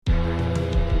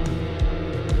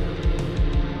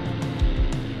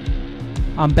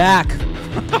I'm back.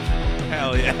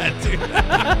 Hell yeah, dude.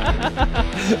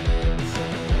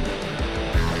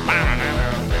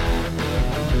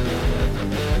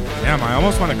 Damn, I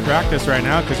almost want to crack this right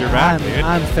now because you're back, dude.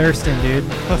 I'm thirsting, dude.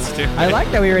 Let's do it. I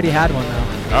like that we already had one,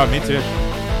 though. Oh, me too.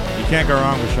 You can't go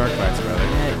wrong with shark bites, brother.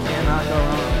 Yeah, you cannot go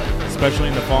wrong. Especially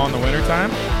in the fall and the winter time.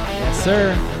 Yes,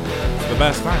 sir. It's the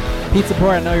best time. Pizza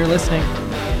Port, I know you're listening.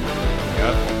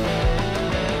 Yep.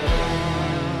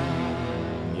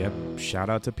 Shout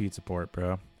out to Pizza Port,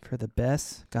 bro. For the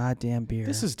best goddamn beer.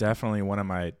 This is definitely one of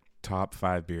my top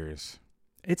 5 beers.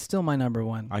 It's still my number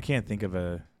one. I can't think of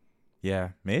a... Yeah,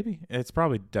 maybe. It's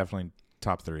probably definitely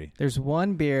top 3. There's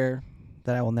one beer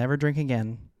that I will never drink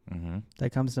again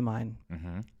that comes to mind.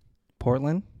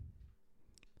 Portland.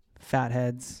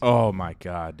 Fatheads. Oh, my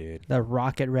God, dude. The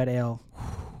Rocket Red Ale.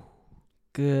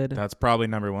 Good. That's probably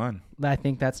number 1. I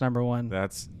think that's number 1.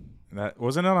 That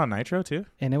wasn't it on Nitro, too?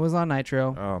 And it was on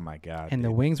Nitro. Oh, my God. And dude.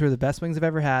 the wings were the best wings I've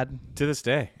ever had. To this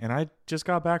day. And I just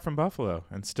got back from Buffalo,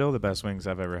 and still the best wings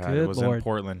I've ever had. Good It was Lord. in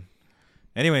Portland.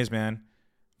 Anyways, man,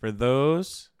 for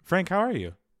those... Frank, how are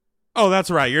you? Oh,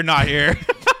 that's right. You're not here.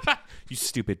 You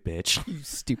stupid bitch. You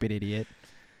stupid idiot.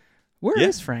 Where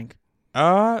is Frank?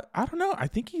 I don't know. I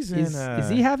think he's in... Is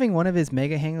he having one of his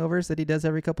mega hangovers that he does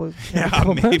every couple months?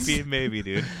 Yeah, maybe,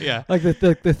 dude. Yeah. Like the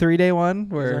 3-day one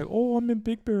where... He's like, oh, I'm in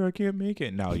Big Bear. I can't make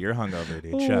it. No, you're hungover,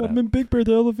 dude. Shut up. I'm in Big Bear,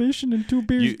 the elevation, and 2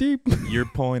 beers deep. You're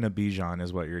pulling a Bijan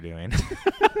is what you're doing.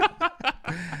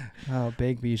 Oh,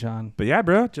 big Bijan. But yeah,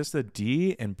 bro, just a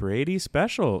Dee and Brady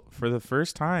special for the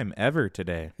first time ever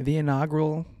today. The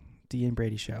inaugural Dee and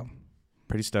Brady show.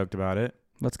 Pretty stoked about it.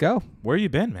 Let's go. Where you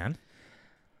been, man?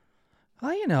 Oh,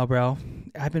 you know, bro.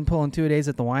 I've been pulling 2-a-days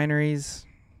at the wineries.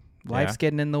 Life's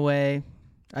getting in the way.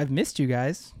 I've missed you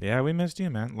guys. Yeah, we missed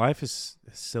you, man. Life is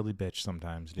a silly bitch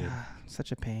sometimes, dude.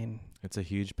 Such a pain. It's a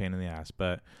huge pain in the ass,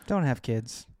 but don't have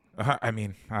kids. I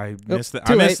mean, I missed that.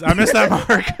 I missed that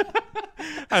mark.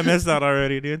 I missed that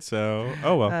already, dude. So,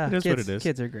 oh well, it is what it is.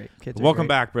 Kids are great. Welcome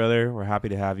back, brother. We're happy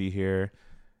to have you here.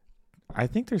 I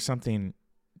think there's something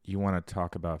you want to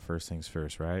talk about first things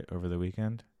first, right? Over the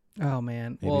weekend. Oh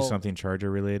man, maybe something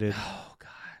Charger related. Oh god,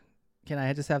 can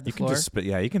I just have the floor?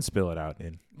 You can spill it out,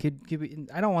 dude.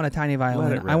 I don't want a tiny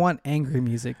violin. I want angry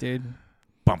music, dude.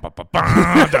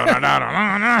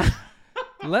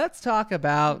 Let's talk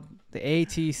about the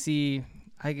ATC.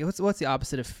 What's the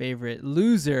opposite of favorite?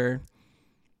 Loser.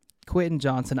 Quentin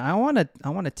Johnson. I want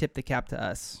to tip the cap to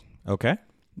us. Okay.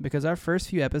 Because our first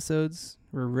few episodes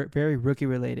were very rookie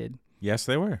related. Yes,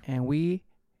 they were. And we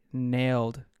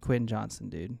nailed Quentin Johnson,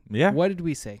 dude. Yeah. What did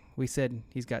we say? We said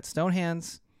he's got stone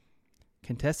hands,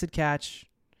 contested catch.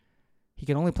 He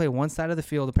can only play one side of the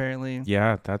field, apparently.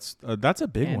 Yeah, that's a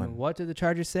big one. What did the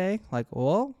Chargers say? Like,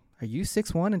 well, are you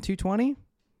 6'1" and 220?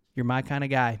 You're my kind of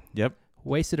guy. Yep.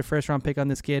 Wasted a first-round pick on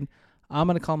this kid. I'm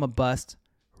going to call him a bust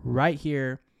right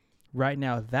here, right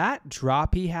now. That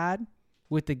drop he had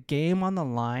with the game on the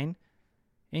line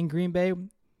in Green Bay,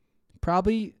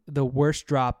 probably the worst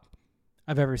drop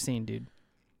I've ever seen, dude.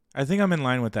 I think I'm in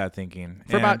line with that thinking.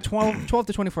 For about 12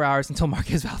 to 24 hours until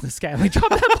Marquez Valdez-Scantling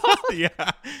dropped that ball. Yeah.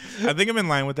 I think I'm in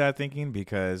line with that thinking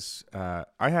because I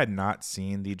had not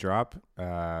seen the drop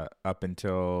up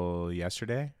until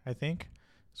yesterday, I think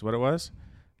is what it was.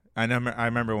 I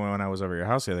remember when I was over at your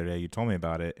house the other day, you told me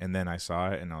about it, and then I saw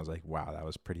it, and I was like, wow, that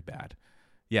was pretty bad.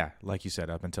 Yeah, like you said,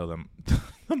 up until the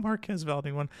Marquez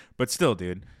Valdez one. But still,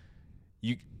 dude,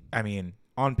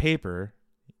 on paper,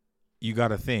 you got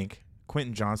to think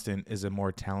Quentin Johnston is a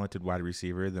more talented wide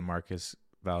receiver than Marcus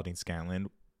Valdez-Scantling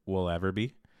will ever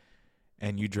be.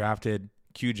 And you drafted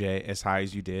QJ as high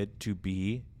as you did to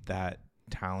be that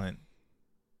talent,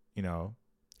 you know.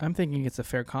 I'm thinking it's a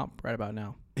fair comp right about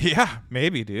now. Yeah,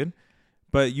 maybe, dude.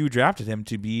 But you drafted him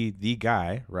to be the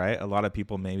guy, right? A lot of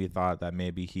people maybe thought that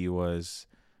maybe he was,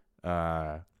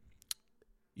 I'm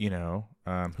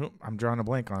drawing a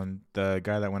blank on the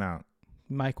guy that went out.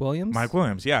 Mike Williams? Mike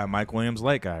Williams, yeah. Mike Williams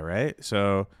light guy, right?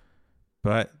 So,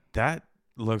 but that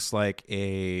looks like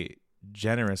a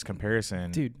generous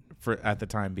comparison, dude, for at the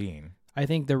time being. I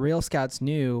think the real scouts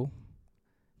knew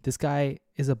this guy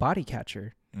is a body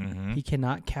catcher. Mm-hmm. He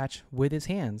cannot catch with his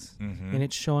hands. Mm-hmm. And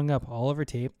it's showing up all over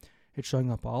tape. It's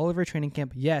showing up all over training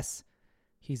camp. Yes,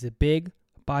 he's a big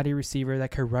body receiver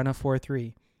that could run a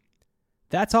 4.3.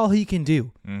 That's all he can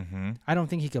do. Mm-hmm. I don't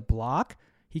think he could block.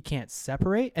 He can't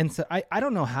separate. And so I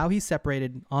don't know how he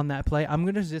separated on that play. I'm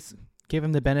going to just give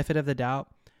him the benefit of the doubt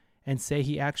and say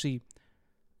he actually,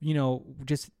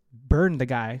 just burned the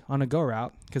guy on a go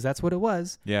route because that's what it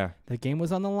was. Yeah. The game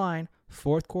was on the line.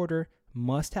 Fourth quarter,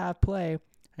 must-have play.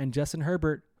 And Justin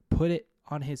Herbert put it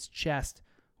on his chest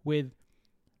with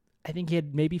I think he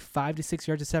had maybe 5 to 6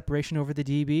 yards of separation over the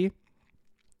DB.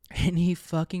 And he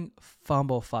fucking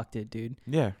fumble fucked it, dude.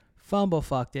 Yeah. Fumble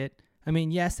fucked it. I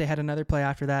mean, yes, they had another play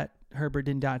after that. Herbert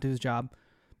didn't do his job.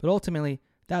 But ultimately,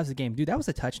 that was the game. Dude, that was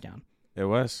a touchdown. It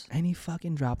was. And he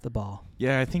fucking dropped the ball.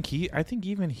 Yeah, I think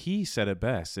even he said it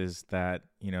best, is that,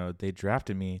 they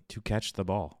drafted me to catch the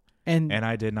ball. And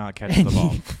I did not catch the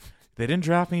ball. They didn't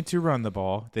draft me to run the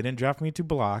ball. They didn't draft me to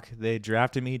block. They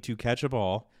drafted me to catch a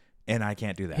ball, and I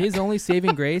can't do that. His only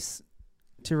saving grace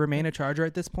to remain a Charger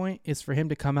at this point is for him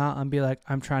to come out and be like,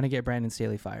 I'm trying to get Brandon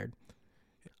Staley fired.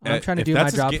 I'm trying to do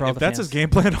my job for all the fans. If that's his game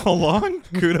plan all along,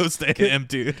 kudos to him,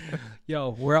 dude. Yo,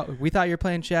 we thought you were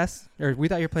playing chess, or we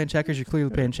thought you were playing checkers. You're clearly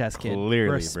playing chess, kid. Clearly,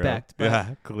 respect, bro.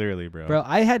 Yeah, clearly, bro. Bro,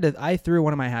 I threw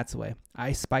one of my hats away.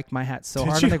 I spiked my hat so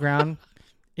hard on the ground,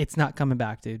 it's not coming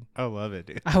back, dude. I love it,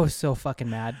 dude. I was so fucking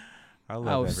mad. I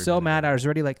was so mad. I was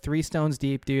already like 3 stones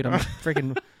deep, dude. I'm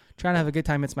freaking trying to have a good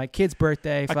time. It's my kid's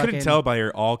birthday. I couldn't tell by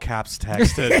your all caps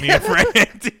text to me and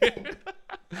Frank, dude.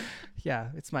 Yeah,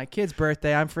 it's my kid's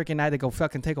birthday. I had to go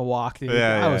fucking take a walk, dude.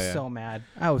 I was so mad.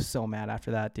 I was so mad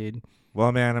after that, dude.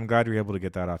 Well, man, I'm glad you're able to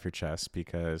get that off your chest,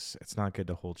 because it's not good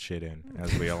to hold shit in,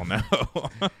 as we all know.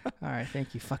 All right,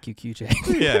 thank you. Fuck you,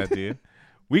 QJ. Yeah, dude.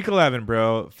 Week 11,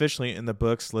 bro. Officially in the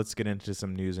books. Let's get into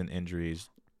some news and injuries.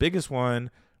 Biggest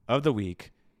one of the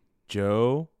week,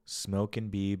 Joe Smokin'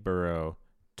 B. Burrow,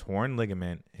 torn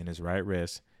ligament in his right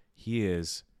wrist. He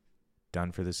is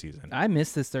done for the season. I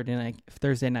missed this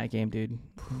Thursday night game, dude.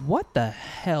 What the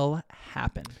hell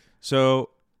happened? So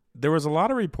there was a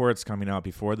lot of reports coming out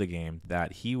before the game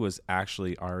that he was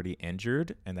actually already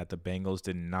injured and that the Bengals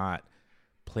did not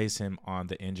place him on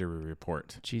the injury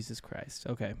report. Jesus Christ.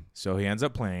 Okay. So he ends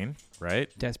up playing, right?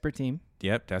 Desperate team.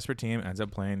 Yep, desperate team. Ends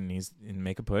up playing, needs to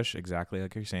make a push, exactly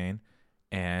like you're saying.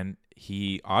 And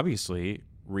he obviously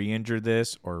re-injured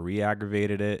this or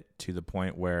re-aggravated it to the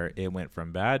point where it went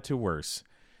from bad to worse.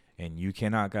 And you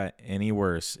cannot get any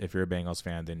worse if you're a Bengals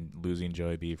fan than losing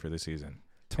Joey B for the season.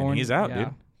 And he's out, dude.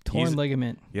 Torn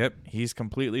ligament. Yep, he's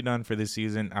completely done for this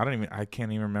season. I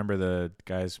can't even remember the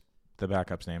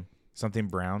backup's name. Something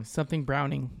Brown. Something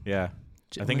Browning. Yeah.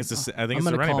 I think it's the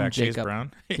running back, Chase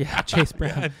Brown. Yeah, Chase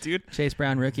Brown. Yeah, dude. Chase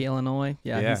Brown, rookie, Illinois.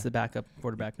 Yeah, he's the backup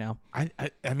quarterback now.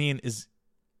 I mean, is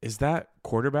that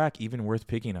quarterback even worth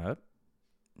picking up?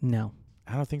 No.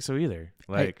 I don't think so either.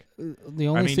 Like,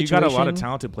 you got a lot of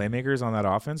talented playmakers on that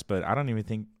offense, but I don't even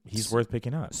think he's worth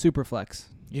picking up. Super flex.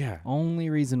 Yeah. Only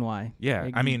reason why. Yeah.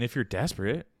 I mean, if you're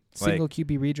desperate, single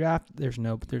QB redraft, there's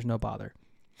no bother.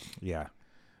 Yeah.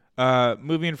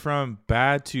 Moving from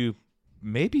bad to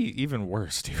maybe even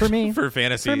worse, dude. For me. For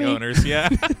fantasy owners, yeah.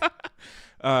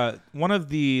 One of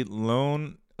the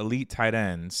lone elite tight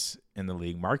ends in the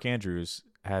league, Mark Andrews,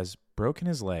 has broken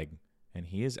his leg, and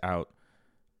he is out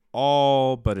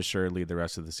all but assuredly the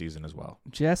rest of the season as well.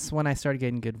 Just when I started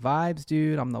getting good vibes,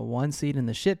 dude, I'm the 1 seed in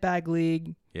the shitbag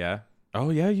league. Yeah. Oh,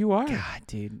 yeah, you are. God,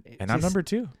 dude. And I'm number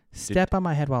 2. Step on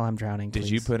my head while I'm drowning, please. Did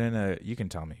you put in you can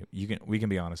tell me. We can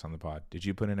be honest on the pod. Did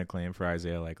you put in a claim for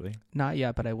Isaiah Likely? Not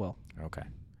yet, but I will. Okay.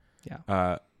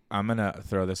 Yeah. I'm going to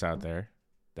throw this out there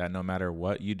that no matter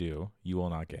what you do, you will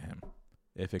not get him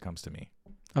if it comes to me.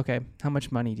 Okay. How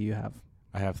much money do you have?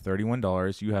 I have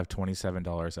 $31. You have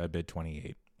 $27. I bid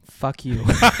 $28. Fuck you.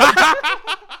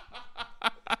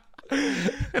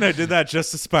 And I did that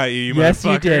just to spite you, yes,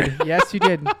 motherfucker. you did. Yes, you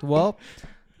did. Well,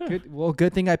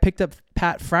 good thing I picked up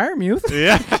Pat Fryermuth.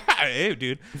 Yeah. Hey,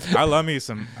 dude. I love me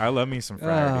some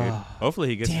Fryer, dude. Hopefully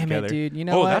he gets damn together. It, dude. You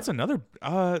know what? That's another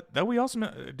that we also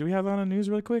do we have that on the news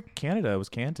really quick? Canada was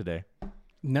canned today.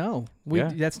 No.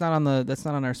 That's not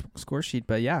on our score sheet,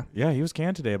 but yeah. Yeah, he was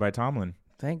canned today by Tomlin.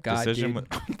 Thank God, dude.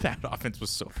 That offense was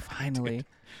so finally. Dude.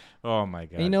 Oh my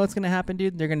God! And you know what's gonna happen,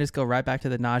 dude? They're gonna just go right back to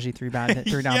the Najee three down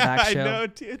back show. I know,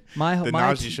 dude. The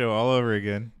Najee show all over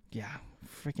again. Yeah,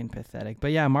 freaking pathetic.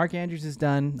 But yeah, Mark Andrews is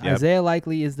done. Yep. Isaiah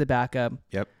Likely is the backup.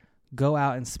 Yep. Go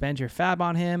out and spend your fab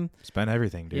on him. Spend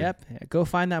everything, dude. Yep. Go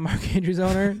find that Mark Andrews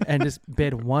owner and just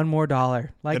bid $1 more,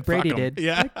 like and Brady did.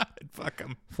 Yeah. Fuck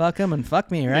him. Fuck him and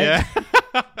fuck me, right?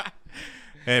 Yeah.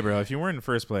 Hey, bro, if you weren't in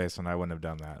first place, then I wouldn't have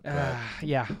done that.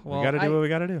 Yeah. Well, we got to do what we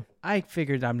got to do. I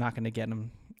figured I'm not going to get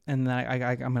him, and then I'm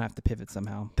going to have to pivot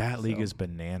somehow. That league is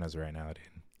bananas right now, dude.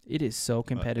 It is so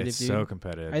competitive, it's dude. so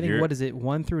competitive. I think, what is it,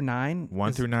 1 through 9?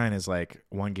 1 through 9 is like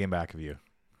one game back of you.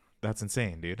 That's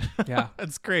insane, dude. Yeah.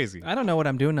 That's crazy. I don't know what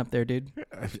I'm doing up there, dude.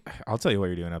 I'll tell you what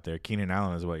you're doing up there. Keenan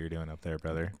Allen is what you're doing up there,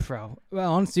 brother. Bro.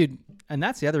 Well, honestly, dude, and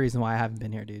that's the other reason why I haven't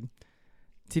been here, dude.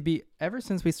 Ever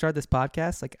since we started this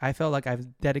podcast, like I felt like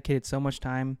I've dedicated so much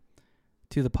time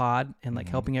to the pod and like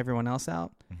helping everyone else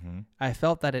out. Mm-hmm. I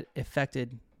felt that it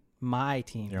affected my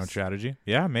teams. Your own strategy?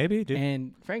 Yeah, maybe, dude.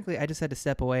 And frankly, I just had to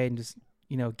step away and just,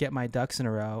 get my ducks in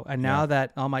a row. And now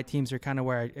that all my teams are kind of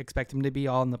where I expect them to be,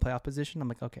 all in the playoff position, I'm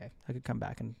like, okay, I could come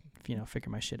back and, figure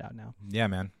my shit out now. Yeah,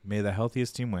 man. May the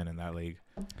healthiest team win in that league.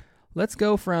 Let's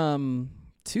go from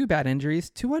 2 bad injuries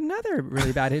to another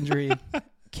really bad injury.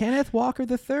 Kenneth Walker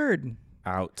III.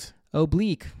 Out.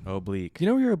 Oblique. Do you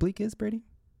know where your oblique is, Brady?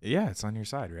 Yeah, it's on your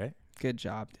side, right? Good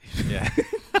job, dude. Yeah.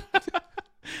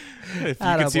 If you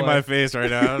can see my face right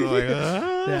now, I'm like,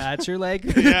 that's your leg.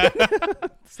 Yeah.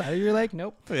 Side of your leg?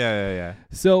 Nope. Yeah.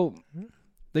 So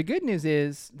the good news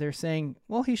is they're saying,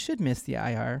 well, he should miss the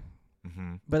IR.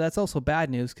 Mm-hmm. But that's also bad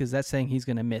news because that's saying he's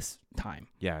going to miss time.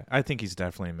 Yeah, I think he's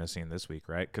definitely missing this week,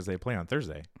 right? Because they play on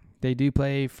Thursday. They do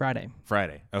play Friday.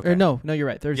 Okay. Or no, you're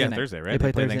right. Thursday night. Thursday, right? They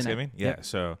play Thursday Thanksgiving. night. Yeah, Yep.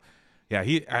 so yeah,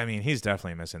 he's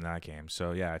definitely missing that game.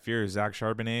 So yeah, if you're a Zach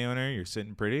Charbonnet owner, you're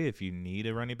sitting pretty. If you need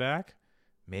a running back,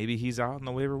 maybe he's out on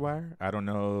the waiver wire. I don't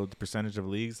know the percentage of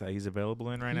leagues that he's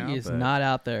available in right now. He is not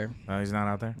out there. Oh, he's not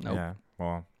out there? Nope. Yeah.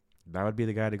 Well, that would be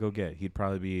the guy to go get. He'd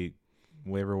probably be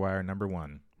waiver wire number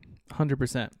 1.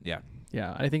 100%. Yeah.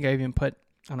 Yeah. I think I even put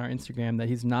on our Instagram that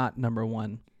he's not number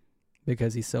 1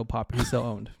 because he's so popular. He's so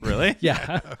owned. Really?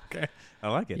 Yeah. Okay. I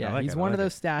like it. Yeah. He's one of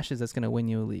those stashes that's going to win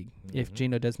you a league if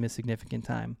Gino does miss significant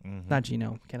time. Mm-hmm. Not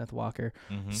Gino, Kenneth Walker.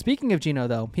 Mm-hmm. Speaking of Gino,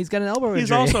 though, he's got an elbow injury.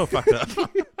 He's also fucked up.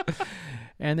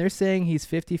 And they're saying he's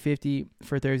 50-50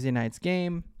 for Thursday night's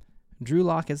game. Drew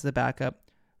Lock is the backup.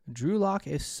 Drew Lock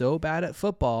is so bad at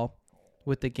football.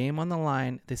 With the game on the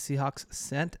line, the Seahawks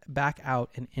sent back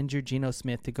out an injured Geno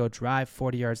Smith to go drive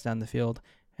 40 yards down the field.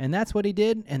 And that's what he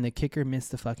did, and the kicker missed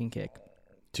the fucking kick.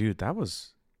 Dude, that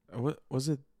was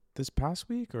it this past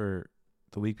week or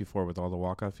the week before with all the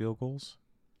walkout field goals?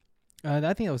 I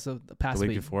think it was the past the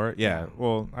week. Before? Yeah.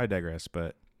 Well, I digress,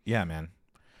 but yeah, man.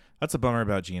 That's a bummer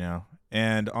about Geno.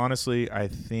 And honestly, I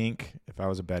think if I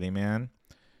was a betting man,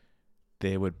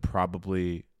 they would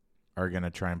probably are going to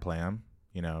try and play him.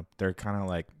 They're kind of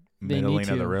like middling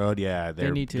of the road. Yeah,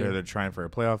 they're trying for a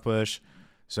playoff push.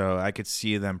 So I could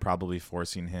see them probably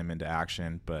forcing him into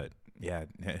action, but yeah,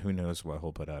 who knows what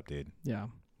he'll put up, dude. Yeah.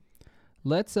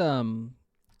 Let's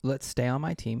stay on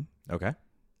my team. Okay.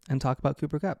 And talk about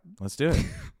Cooper Kupp. Let's do it.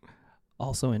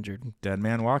 Also injured. Dead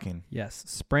man walking. Yes.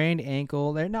 Sprained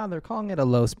ankle. They're calling it a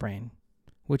low sprain,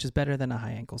 which is better than a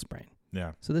high ankle sprain.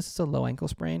 Yeah. So this is a low ankle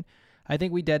sprain. I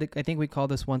think we call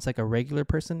this once like a regular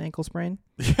person ankle sprain.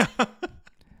 Yeah.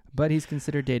 But he's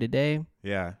considered day to day.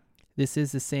 Yeah. This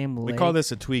is the same leg. We call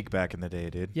this a tweak back in the day,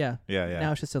 dude. Yeah. Yeah.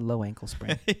 Now it's just a low ankle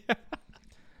sprain. Yeah.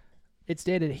 He's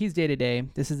day to day.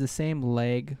 This is the same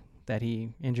leg that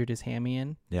he injured his hammy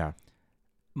in. Yeah.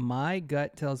 My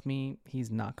gut tells me he's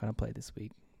not going to play this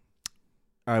week.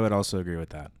 I would also agree with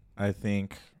that.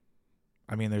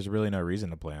 There's really no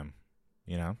reason to play him,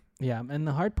 Yeah, and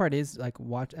the hard part is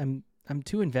I'm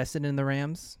too invested in the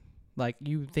Rams. Like,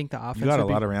 you think the offense... You got a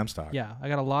lot of Ram stock. Yeah, I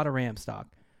got a lot of Ram stock.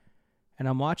 And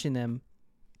I'm watching them,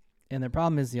 and the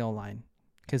problem is the O-line.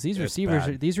 Because these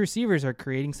receivers are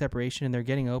creating separation, and they're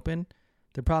getting open.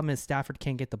 The problem is Stafford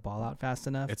can't get the ball out fast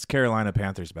enough. It's Carolina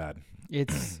Panthers bad.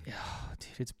 Dude,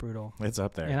 it's brutal. It's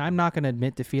up there. And I'm not going to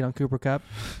admit defeat on Cooper Kupp,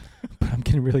 but I'm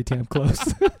getting really damn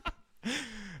close.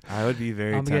 I would be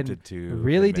very tempted to.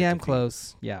 Really damn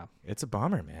close. Yeah. It's a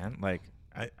bummer, man. Like,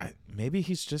 I maybe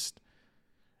he's just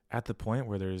at the point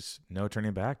where there's no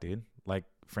turning back, dude. Like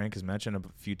Frank has mentioned a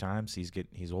few times,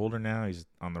 he's older now. He's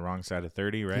on the wrong side of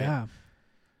 30, right? Yeah.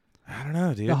 I don't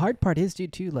know, dude. The hard part is,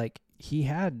 dude, too, like,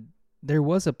 there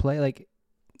was a play, like,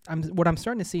 what I'm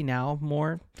starting to see now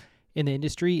more in the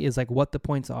industry is, like, what the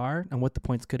points are and what the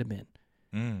points could have been.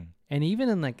 And even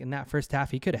in that first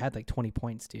half, he could have had, like, 20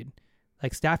 points, dude.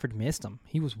 Like, Stafford missed him.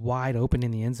 He was wide open in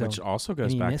the end zone. Which also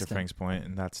goes back to Frank's point,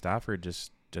 and that Stafford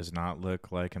just does not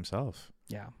look like himself.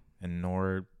 Yeah. And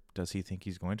nor does he think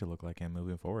he's going to look like him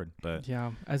moving forward. But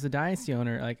yeah, as a dynasty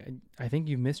owner, like, I think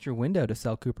you've missed your window to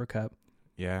sell Cooper Kupp.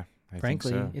 Yeah,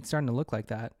 Frankly, think so. It's starting to look like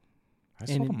that. I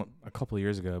sold him a couple of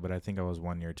years ago, but I think I was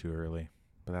 1 year too early.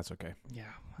 But that's okay. Yeah,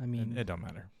 I mean, it don't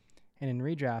matter. And in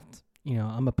redraft,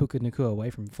 I'm a Puka Nacua away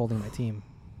from folding my team.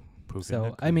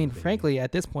 Nacua, I mean, baby. frankly,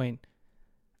 at this point,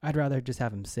 I'd rather just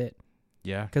have him sit.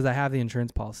 Yeah. Because I have the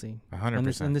insurance policy.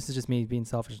 100%. And this is just me being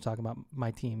selfish and talking about my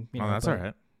team. That's all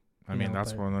right. I mean,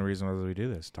 that's one of the reasons why we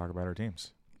do this, talk about our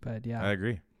teams. But, yeah. I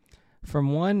agree.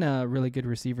 From one really good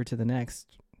receiver to the next,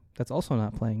 that's also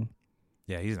not playing.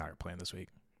 Yeah, he's not playing this week.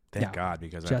 Thank God,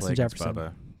 because Justin I play against Jefferson.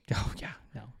 Bubba. Oh, yeah.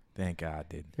 No. Thank God,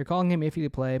 dude. They're calling him iffy to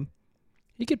play.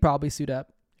 He could probably suit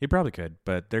up. He probably could,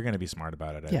 but they're going to be smart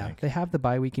about it, I think. They have the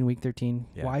bye week in week 13.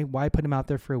 Yeah. Why put him out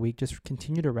there for a week? Just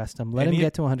continue to rest him. Let him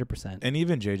get to 100%. And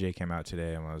even JJ came out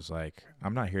today and was like,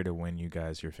 I'm not here to win you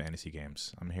guys your fantasy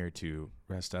games. I'm here to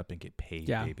rest up and get paid,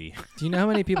 baby. Do you know how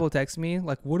many people text me?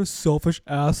 Like, what a selfish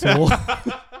asshole.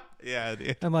 Yeah,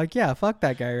 dude. I'm like, yeah, fuck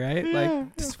that guy, right? Yeah, like,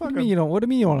 yeah, what do you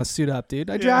mean you want to suit up,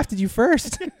 dude? I drafted you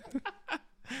first.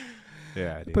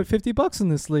 Yeah, dude. Put $50 in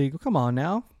this league. Come on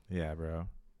now. Yeah, bro.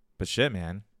 But shit,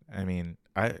 man. I mean,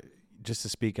 just to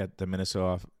speak to the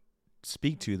Minnesota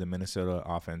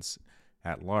offense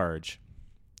at large,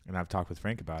 and I've talked with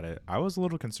Frank about it. I was a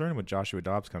little concerned with Joshua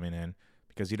Dobbs coming in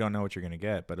because you don't know what you're going to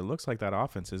get, but it looks like that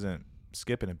offense isn't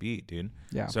skipping a beat, dude.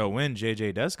 Yeah. So when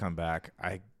JJ does come back,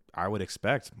 I would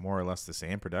expect more or less the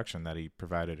same production that he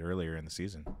provided earlier in the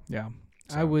season. Yeah.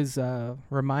 So. I was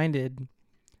reminded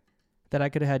that I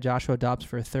could have had Joshua Dobbs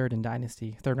for a third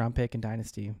round pick in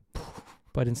Dynasty.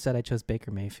 But instead I chose Baker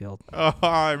Mayfield. Oh,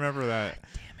 I remember that.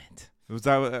 Damn it. Was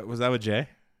that with Jay?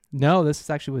 No, this is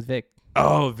actually with Vic.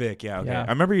 Oh, Vic. Yeah, okay. Yeah. I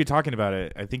remember you talking about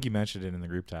it. I think you mentioned it in the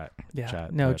group chat.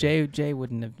 No, Jay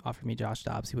wouldn't have offered me Josh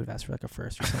Dobbs. He would have asked for like a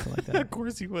first or something like that. Of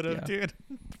course he would have, dude.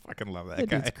 Fucking love that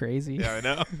guy. It's crazy. Yeah, I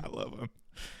know. I love him.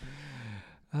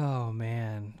 Oh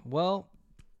man. Well,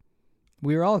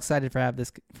 we were all excited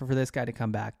for this guy to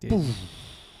come back, dude.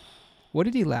 What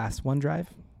did he last? One drive?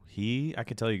 I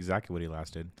can tell you exactly what he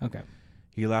lasted. Okay.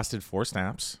 He lasted 4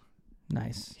 snaps.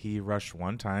 Nice. He rushed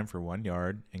 1 time for 1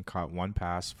 yard and caught 1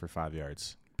 pass for 5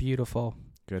 yards. Beautiful.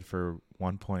 Good for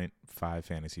 1.5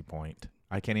 fantasy point.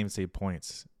 I can't even say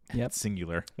points. Yep.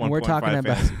 Singular. We're talking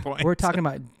points.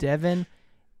 about Devin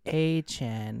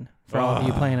Achane for all of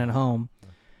you playing at home.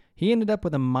 He ended up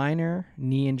with a minor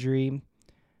knee injury.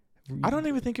 I don't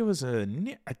even think it was a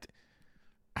knee.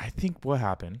 I think what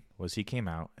happened was he came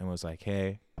out and was like,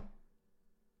 "Hey,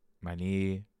 my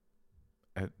knee,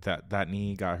 that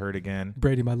knee got hurt again.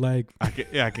 Brady, my leg.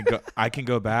 I can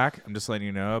go back. I'm just letting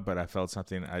you know, but I felt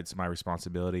something. It's my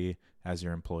responsibility as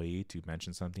your employee to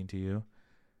mention something to you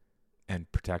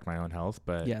and protect my own health.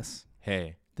 But yes,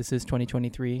 hey, this is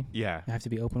 2023. Yeah, I have to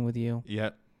be open with you.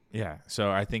 Yep. Yeah.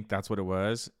 So I think that's what it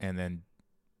was. And then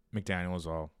McDaniel was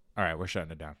all right, we're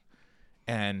shutting it down.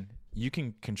 And you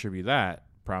can contribute that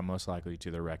probably most likely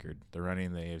to the record. They're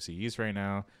running the AFC East right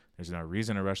now. There's no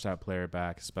reason to rush that player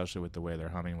back, especially with the way they're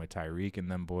humming with Tyreke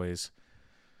and them boys.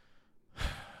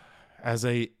 As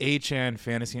a Achane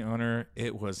fantasy owner,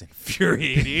 it was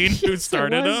infuriating who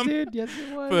started him. Dude. Yes,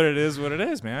 it was. But it is what it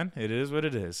is, man. It is what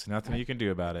it is. Nothing you can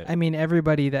do about it. I mean,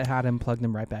 everybody that had him plugged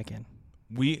him right back in.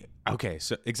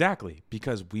 So exactly,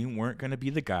 because we weren't going to be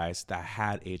the guys that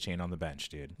had Achane on the bench,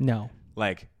 dude. No.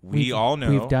 Like, we all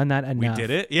know. We've done that enough. We did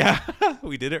it. Yeah.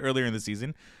 We did it earlier in the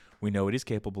season. We know what he's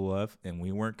capable of, and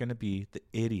we weren't going to be the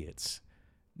idiots.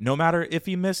 No matter if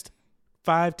he missed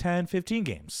 5, 10, 15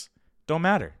 games. Don't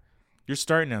matter. You're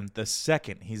starting him the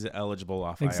second he's eligible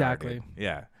off exactly. IR,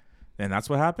 yeah. And that's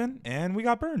what happened, and we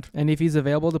got burned. And if he's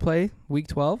available to play week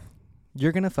 12,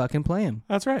 you're going to fucking play him.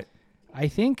 That's right. I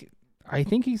think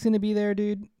he's going to be there,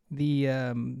 dude.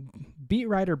 The beat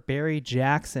writer Barry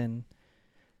Jackson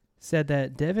said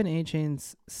that Devin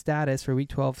Achane's status for week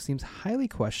 12 seems highly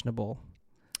questionable.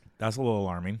 That's a little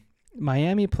alarming.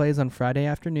 Miami plays on Friday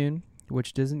afternoon,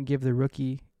 which doesn't give the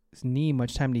rookie's knee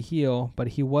much time to heal, but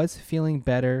he was feeling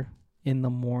better in the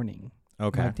morning.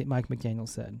 Okay. Mike McDaniel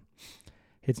said.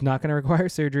 It's not going to require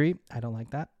surgery. I don't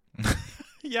like that.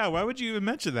 Yeah, why would you even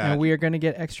mention that? And we are going to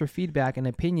get extra feedback and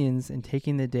opinions and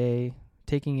taking it day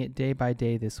by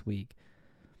day this week.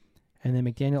 And then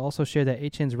McDaniel also shared that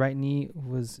Achane's right knee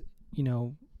was,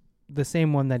 the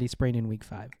same one that he sprained in week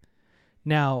 5.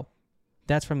 Now,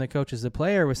 that's from the coaches. The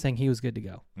player was saying he was good to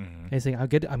go. Mm-hmm. He's saying, I'm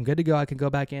good to go. I can go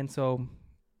back in. So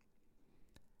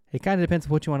it kind of depends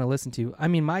on what you want to listen to. I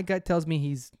mean, my gut tells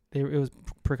me it was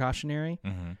precautionary.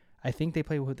 Mm-hmm. I think they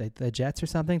play with the Jets or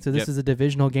something. So this is a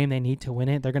divisional game. They need to win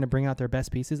it. They're going to bring out their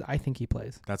best pieces. I think he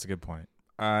plays. That's a good point.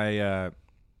 I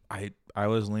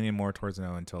was leaning more towards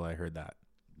no until I heard that.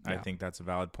 Yeah. I think that's a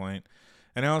valid point.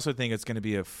 And I also think it's going to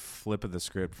be a flip of the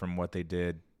script from what they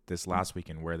did this last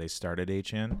weekend where they started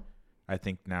Achane. I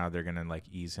think now they're going to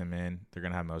ease him in. They're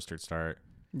going to have Mostert start.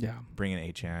 Yeah. Bring in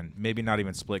Achane. Maybe not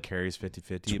even split carries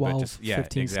 50-50, but just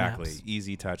 15 exactly. Snaps.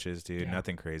 Easy touches, dude. Yeah.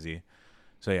 Nothing crazy.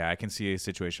 So yeah, I can see a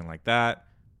situation like that,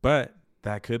 but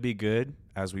that could be good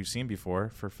as we've seen before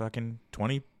for fucking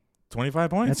 20, 25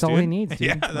 points. That's dude. all he needs, dude.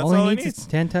 Yeah, that's all he needs is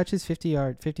 10 touches,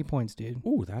 50 points, dude.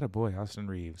 Ooh, that a boy, Austin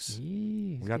Reeves.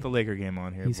 Jeez. We got the Laker game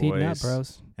on here, He's boys heating up,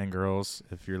 bros. And girls,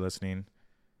 if you're listening.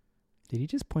 Did he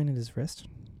just point at his wrist?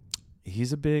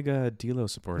 He's a big D'Lo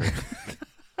supporter.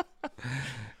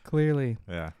 Clearly.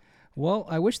 Yeah. Well,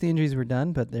 I wish the injuries were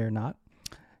done, but they're not.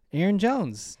 Aaron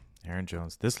Jones.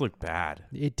 This looked bad.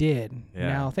 It did. Yeah.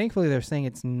 Now, thankfully, they're saying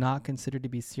it's not considered to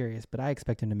be serious, but I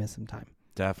expect him to miss some time.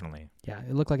 Definitely. Yeah,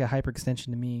 it looked like a hyperextension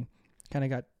to me. Kind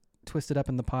of got twisted up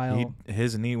in the pile.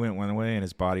 His knee went one way and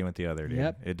his body went the other, dude.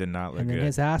 Yep. It did not look and then good.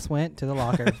 his ass went to the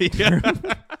locker.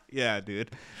 Yeah,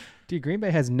 dude. Dude, Green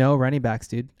Bay has no running backs,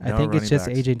 dude. I No think it's running just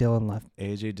backs. A.J. Dillon left.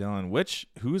 A.J. Dillon,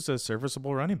 who's a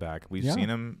serviceable running back. We've Yeah. seen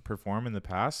him perform in the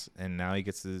past, and now he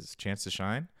gets his chance to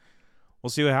shine. We'll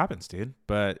see what happens, dude.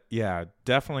 But, yeah,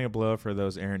 definitely a blow for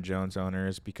those Aaron Jones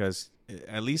owners because,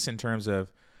 at least in terms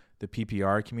of the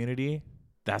PPR community,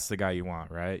 that's the guy you want,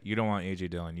 right? You don't want A.J.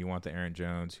 Dillon. You want the Aaron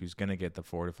Jones who's going to get the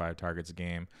 4 to 5 targets a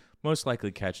game, most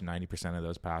likely catch 90% of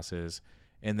those passes,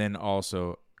 and then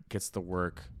also gets the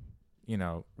work,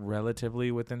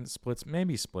 relatively within splits,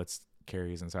 maybe splits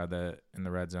carries in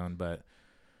the red zone, but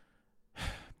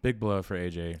big blow for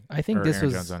AJ. I think this Aaron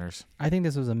was Jones owners. I think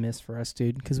this was a miss for us,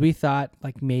 dude, because we thought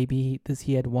like maybe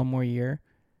he had one more year,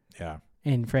 Yeah.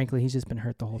 and frankly, he's just been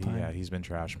hurt the whole time. Yeah, he's been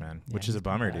trash, man, Yeah, which he's is a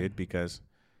been bummer, bad. dude, because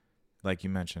like you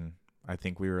mentioned, I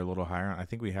think we were a little higher. I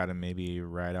think we had him maybe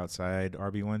right outside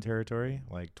RB1 territory,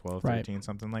 like 12, Right. 13,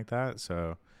 something like that.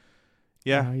 So,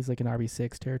 yeah. He's like an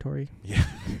RB6 territory. Yeah.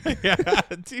 Yeah,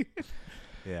 dude.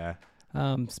 Yeah.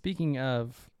 Speaking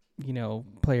of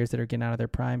players that are getting out of their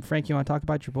prime, Frank, you want to talk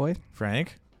about your boy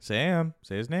Frank, say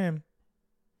his name.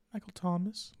 Michael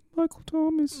Thomas. Michael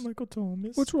Thomas?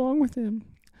 What's wrong with him?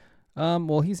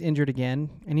 Well, he's injured again,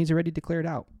 and he's already declared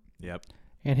out. Yep.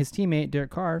 And his teammate, Derek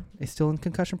Carr, is still in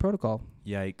concussion protocol.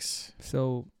 Yikes.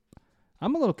 So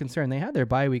I'm a little concerned. They had their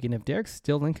bye week, and if Derek's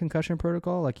still in concussion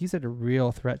protocol, like he's at a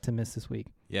real threat to miss this week.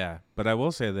 Yeah, but I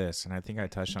will say this, and I think I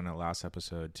touched on it last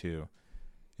episode too,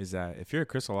 is that if you're a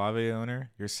Chris Olave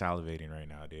owner, you're salivating right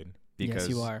now, dude. Because yes,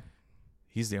 you are.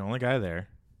 he's the only guy there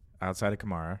outside of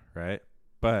Kamara, right?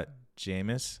 But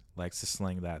Jameis likes to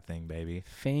sling that thing, baby.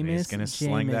 Famous He's gonna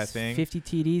sling that Jameis, thing. 50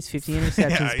 TDs, 50 interceptions,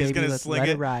 Yeah, he's baby. gonna Let's sling let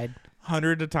it. it ride.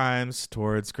 100 of times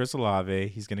towards Chris Olave.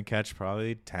 He's going to catch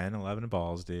probably 10, 11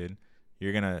 balls, dude.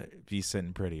 You're going to be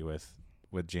sitting pretty with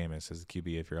Jameis as the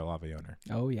QB if you're a Olave owner.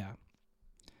 Oh, yeah.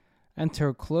 And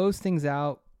to close things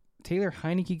out, Taylor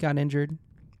Heineke got injured.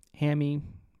 Hammy.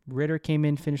 Ritter came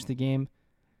in, finished the game.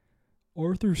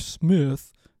 Arthur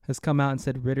Smith has come out and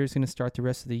said Ritter's going to start the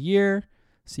rest of the year.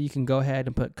 So you can go ahead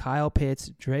and put Kyle Pitts,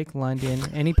 Drake London,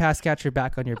 any pass catcher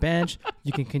back on your bench.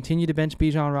 You can continue to bench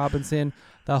Bijan Robinson.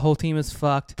 The whole team is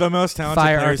fucked. The most talented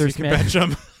Fire players Arthur you can Smith. bench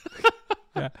them.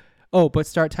 Yeah. Oh, but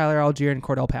start Tyler Algier and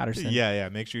Cordell Patterson. Yeah.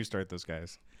 Make sure you start those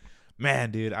guys.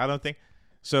 Man, dude, I don't think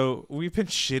so. We've been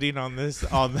shitting on this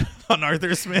on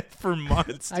Arthur Smith for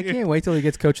months. Dude. I can't wait till he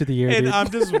gets Coach of the Year, And dude. I'm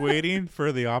just waiting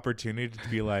for the opportunity to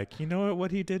be like, you know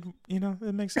what he did,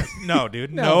 it makes sense. No,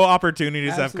 dude. No, no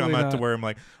opportunities have come absolutely up to not. where I'm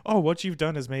like, oh, what you've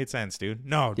done has made sense, dude.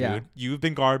 No, dude. Yeah. You've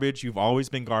been garbage. You've always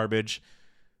been garbage.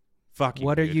 Fuck you,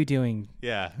 What are dude. you doing?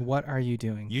 Yeah. What are you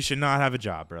doing? You should not have a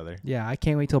job, brother. Yeah, I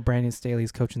can't wait till Brandon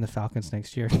Staley's coaching the Falcons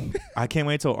next year. I can't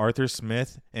wait till Arthur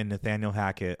Smith and Nathaniel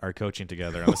Hackett are coaching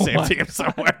together on the same Oh my team God,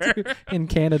 somewhere. dude, in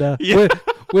Canada. Yeah.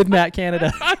 With Matt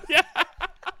Canada. Yeah.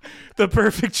 The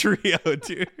perfect trio,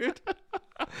 dude.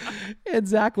 And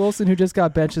Zach Wilson, who just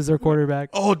got benched as their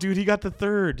quarterback. Oh, dude, he got the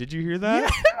third. Did you hear that?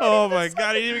 Yeah, Oh, my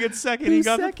God. He didn't even get second. He Who's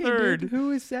got second, the third. dude?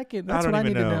 Who is second? I That's don't what I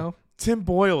even need to know. know. Tim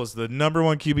Boyle is the number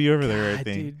one QB over there, I God,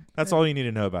 think. dude. That's all you need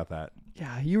to know about that.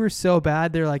 Yeah, you were so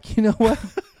bad. They're like, you know what?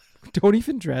 Don't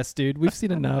even dress, dude. We've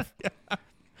seen enough.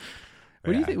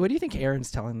 What do you think? What do you think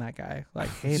Aaron's telling that guy? Like,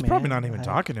 hey, He's man, probably not even like,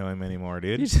 talking to him anymore,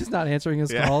 dude. He's just not answering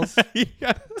his calls.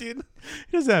 Yeah, dude.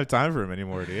 He doesn't have time for him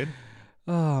anymore, dude.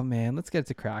 Oh man, let's get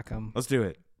to Crackham. Let's do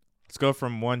it. Let's go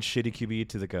from one shitty QB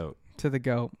to the GOAT. To the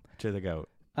GOAT. To the GOAT.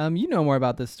 You know more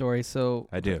about this story, so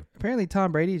I do. apparently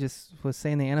Tom Brady just was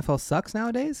saying the NFL sucks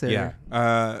nowadays. Or? Yeah.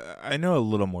 I know a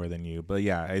little more than you, but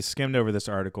yeah, I skimmed over this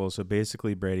article. So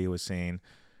basically, Brady was saying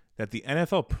that the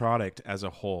NFL product as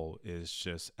a whole is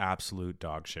just absolute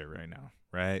dog shit right now,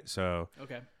 right? So,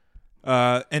 Okay.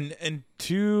 and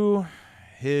to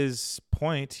his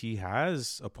point, he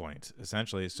has a point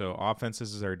essentially. So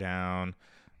offenses are down.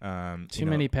 Too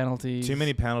many penalties. Too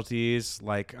many penalties.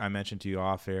 Like I mentioned to you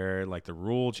off air, like the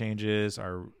rule changes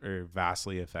are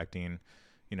vastly affecting,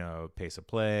 pace of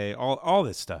play, all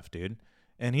this stuff, dude.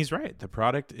 And he's right. The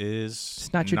product is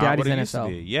It's not your daddy's what it used to NFL.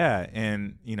 be. Yeah.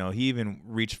 And, he even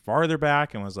reached farther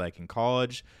back and was like, in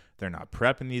college, they're not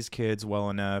prepping these kids well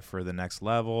enough for the next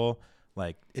level.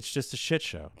 Like, it's just a shit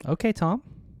show. Okay, Tom.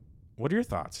 What are your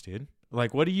thoughts, dude?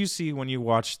 Like, what do you see when you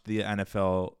watch the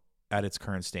NFL at its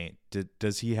current state?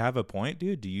 Does he have a point,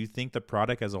 dude? Do you think the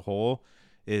product as a whole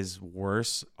is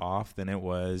worse off than it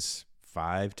was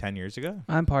 5-10 years ago?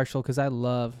 I'm partial because I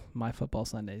love my football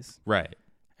Sundays. Right.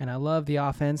 And I love the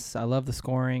offense. I love the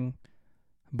scoring.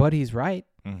 But he's right.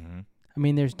 Mm-hmm. I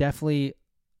mean, there's definitely...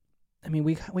 I mean,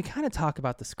 we kind of talk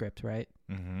about the script, right?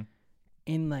 Mm-hmm.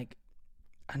 In, like...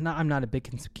 I'm not a big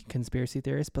conspiracy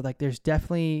theorist, but, like, there's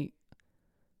definitely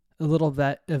a little of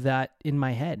that in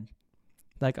my head.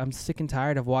 Like, I'm sick and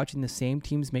tired of watching the same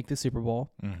teams make the Super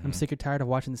Bowl. Mm-hmm. I'm sick and tired of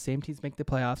watching the same teams make the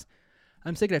playoffs.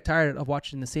 I'm sick and tired of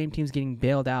watching the same teams getting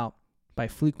bailed out by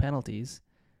fluke penalties.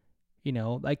 You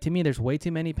know, like, to me, there's way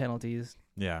too many penalties.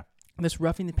 Yeah. This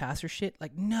roughing the passer shit,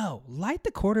 like, no. Light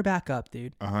the quarterback up,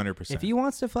 dude. 100%. If he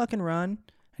wants to fucking run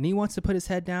and he wants to put his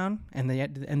head down and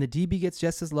the DB gets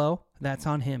just as low, that's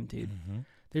on him, dude. Mm-hmm.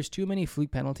 There's too many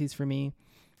fluke penalties for me.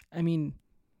 I mean,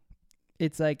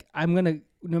 it's like,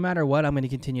 no matter what, I'm going to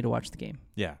continue to watch the game.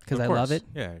 Yeah. Because I love it.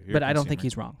 Yeah. But I don't think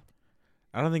he's wrong.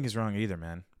 I don't think he's wrong either,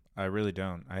 man. I really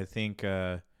don't. I think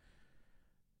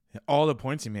all the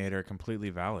points he made are completely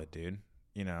valid, dude.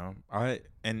 You know,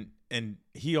 and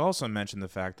he also mentioned the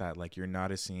fact that, like, you're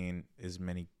not seeing as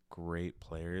many great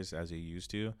players as you used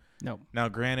to. No. Now,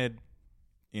 granted,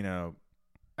 you know,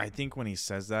 I think when he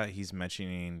says that, he's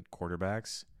mentioning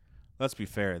quarterbacks. Let's be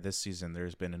fair. This season,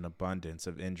 there's been an abundance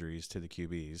of injuries to the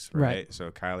QBs, right?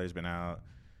 So Kyler's been out.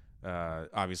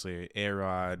 Obviously,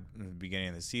 A-Rod in the beginning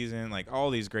of the season. Like,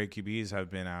 all these great QBs have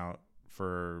been out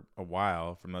for a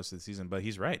while, for most of the season. But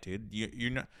he's right, dude.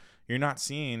 You're not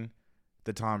seeing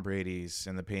the Tom Bradys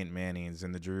and the Peyton Mannings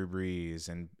and the Drew Brees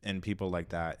and people like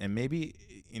that. And maybe,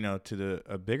 you know, to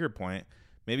a bigger point,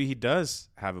 maybe he does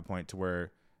have a point to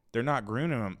where they're not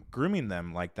grooming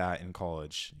them like that in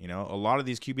college. You know, a lot of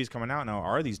these QBs coming out now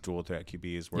are these dual threat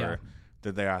QBs where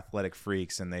they're athletic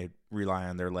freaks and they rely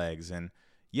on their legs. And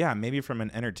yeah, maybe from an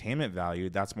entertainment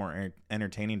value, that's more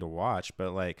entertaining to watch.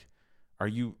 But, like, are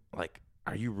you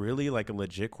really, like, a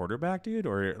legit quarterback, dude?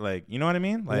 Or, like, you know what I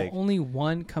mean? Like, well, only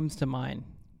one comes to mind,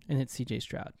 and it's CJ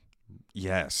Stroud.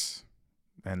 Yes.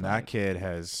 And that kid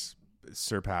has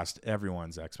surpassed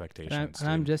everyone's expectations. And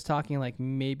I'm just talking, like,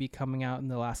 maybe coming out in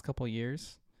the last couple of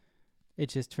years.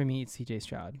 It's just, for me, it's CJ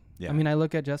Stroud. Yeah. I mean, I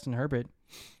look at Justin Herbert,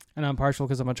 and I'm partial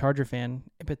because I'm a Charger fan,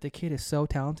 but the kid is so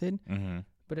talented. Mm-hmm.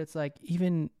 But it's like,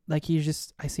 even, like,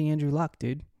 I see Andrew Luck,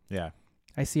 dude. Yeah.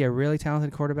 I see a really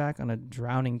talented quarterback on a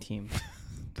drowning team.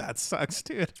 That sucks,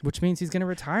 dude. Which means he's going to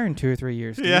retire in 2 or 3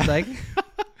 years, dude. Yeah. Like,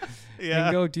 yeah.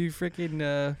 And go do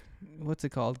freaking, what's it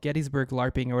called? Gettysburg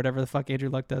LARPing or whatever the fuck Andrew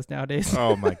Luck does nowadays.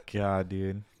 Oh, my God,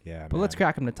 dude. Yeah, But let's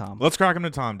crack him to Tom. Let's crack him to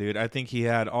Tom, dude. I think he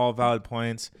had all valid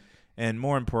points. And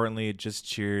more importantly, just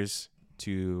cheers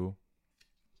to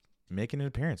making an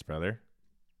appearance, brother.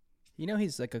 You know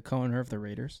he's like a co-owner of the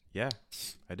Raiders. Yeah,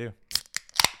 I do.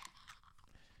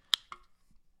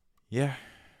 Yeah.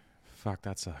 Fuck,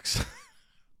 that sucks.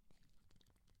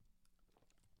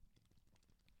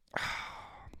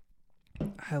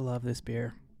 I love this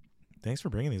beer. Thanks for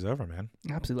bringing these over, man.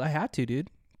 Absolutely. I had to, dude.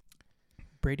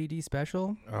 Brady Dee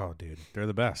special. Oh, dude. They're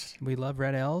the best. We love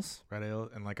red ales. Red ale.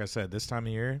 And like I said, this time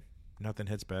of year, nothing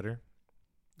hits better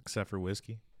except for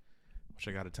whiskey, which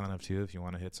I got a ton of, too, if you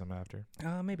want to hit some after.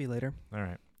 Maybe later. All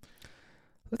right.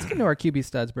 Let's get into our QB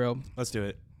studs, bro. Let's do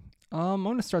it. I'm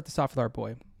going to start this off with our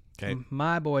boy. Okay.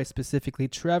 My boy specifically,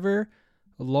 Trevor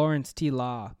Lawrence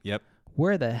T-Law. Yep.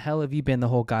 Where the hell have you been the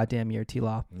whole goddamn year,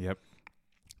 T-Law? Yep.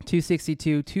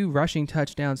 262, 2 rushing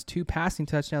touchdowns, 2 passing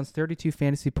touchdowns, 32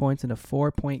 fantasy points in a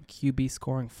 4-point QB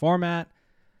scoring format.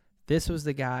 This was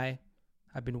the guy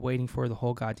I've been waiting for the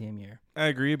whole goddamn year. I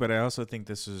agree, but I also think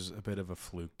this is a bit of a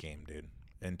fluke game, dude,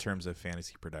 in terms of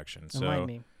fantasy production. Remind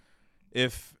me.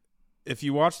 If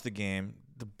you watch the game,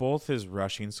 both his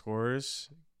rushing scores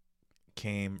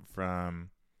came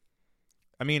from,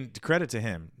 I mean, credit to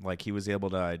him. Like, he was able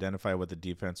to identify what the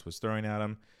defense was throwing at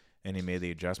him, and he made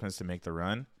the adjustments to make the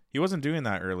run. He wasn't doing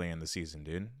that early in the season,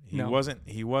 dude. He wasn't,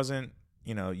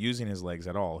 using his legs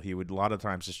at all. He would a lot of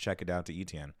times just check it out to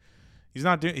Etienne. He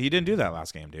didn't do that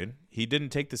last game, dude. He didn't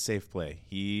take the safe play.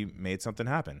 He made something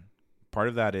happen. Part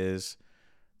of that is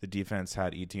the defense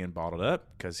had Etienne bottled up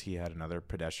because he had another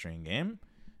pedestrian game.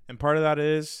 And part of that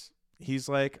is he's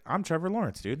like, I'm Trevor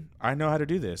Lawrence, dude. I know how to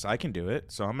do this. I can do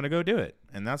it. So I'm going to go do it.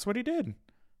 And that's what he did.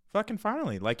 Fucking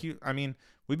finally.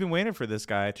 We've been waiting for this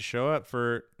guy to show up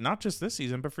for not just this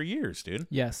season, but for years, dude.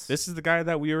 Yes. This is the guy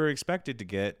that we were expected to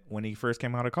get when he first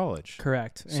came out of college.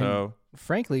 Correct. So, and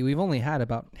frankly, we've only had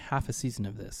about half a season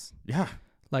of this. Yeah.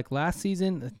 Like last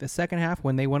season, the second half,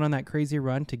 when they went on that crazy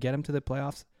run to get him to the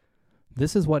playoffs,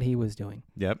 this is what he was doing.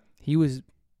 Yep. He was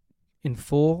in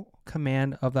full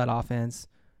command of that offense.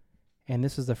 And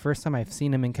this was the first time I've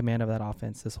seen him in command of that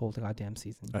offense this whole goddamn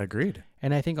season. Agreed.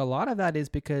 And I think a lot of that is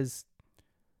because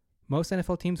most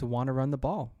NFL teams want to run the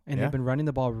ball. And they've been running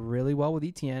the ball really well with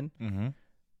ETN. Mm-hmm.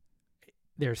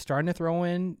 They're starting to throw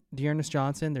in Dearness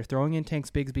Johnson. They're throwing in Tanks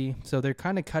Bigsby. So they're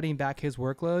kind of cutting back his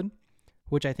workload,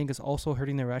 which I think is also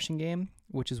hurting their rushing game,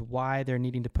 which is why they're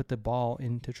needing to put the ball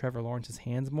into Trevor Lawrence's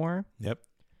hands more. Yep.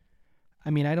 I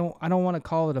mean, I don't want to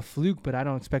call it a fluke, but I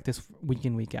don't expect this week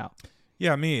in, week out.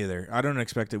 Yeah, me either. I don't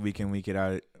expect it week in, week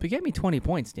out. But get me 20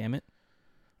 points, damn it.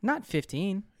 Not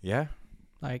 15. Yeah.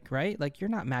 Like, right? Like, you're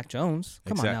not Mac Jones.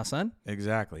 Come on now, son.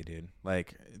 Exactly, dude.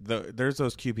 Like, there's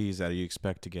those QBs that you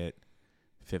expect to get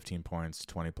 15 points,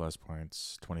 20-plus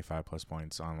points, 25-plus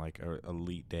points on, like, an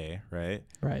elite day, right?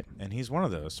 Right. And he's one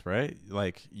of those, right?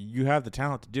 Like, you have the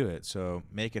talent to do it, so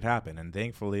make it happen. And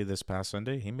thankfully, this past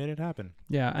Sunday, he made it happen.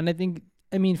 Yeah, and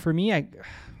I mean, for me,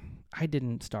 I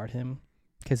didn't start him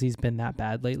because he's been that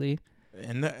bad lately.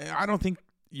 And I don't think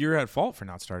you're at fault for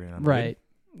not starting him. Right.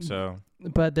 Dude. So.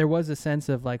 But there was a sense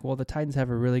of, like, well, the Titans have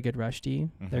a really good rush D.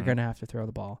 Mm-hmm. They're going to have to throw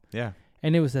the ball. Yeah.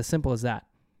 And it was as simple as that.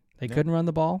 They couldn't run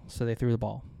the ball, so they threw the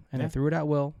ball. And they threw it at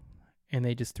will, and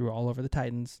they just threw it all over the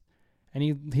Titans. And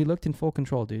he looked in full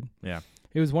control, dude. Yeah.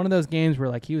 It was one of those games where,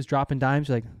 like, he was dropping dimes.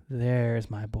 You're like, there's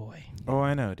my boy. Oh,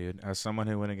 I know, dude. As someone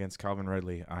who went against Calvin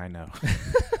Ridley, I know.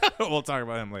 We'll talk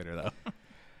about him later,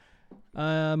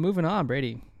 though. Moving on,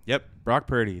 Brady. Yep. Brock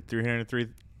Purdy, 303.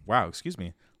 Wow, excuse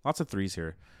me. Lots of threes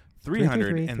here.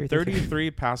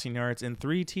 333 passing yards and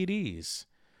 3 TDs.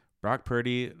 Brock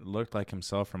Purdy looked like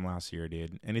himself from last year,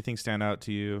 dude. Anything stand out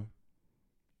to you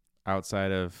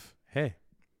outside of, hey?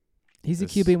 He's a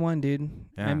QB1, dude.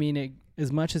 Yeah. I mean,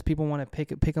 as much as people want to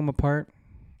pick him apart,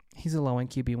 he's a low-end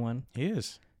QB1. He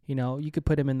is. You know, you could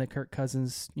put him in the Kirk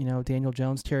Cousins, Daniel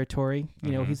Jones territory.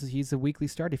 You know, he's a weekly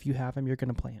start. If you have him, you're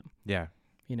going to play him. Yeah.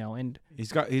 And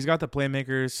he's got the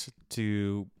playmakers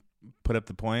to put up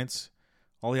the points.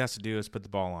 All he has to do is put the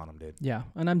ball on him, dude. Yeah,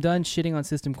 and I'm done shitting on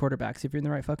system quarterbacks. If you're in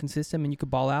the right fucking system and you could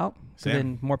ball out,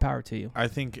 then more power to you. I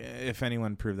think if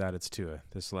anyone proved that, it's Tua.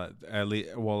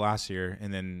 Last year,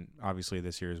 and then obviously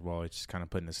this year as well. It's just kind of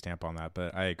putting a stamp on that.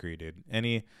 But I agree, dude.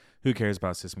 Who cares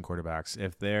about system quarterbacks?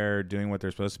 If they're doing what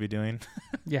they're supposed to be doing,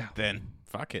 yeah, then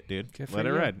fuck it, dude. Let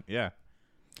it ride. Yeah.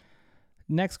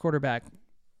 Next quarterback,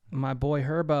 my boy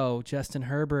Herbo, Justin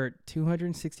Herbert,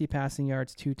 260 passing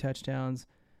yards, 2 touchdowns.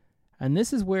 And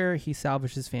this is where he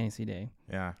salvaged his fantasy day.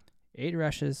 Yeah. 8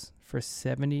 rushes for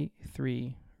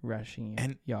 73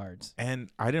 rushing yards.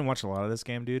 And I didn't watch a lot of this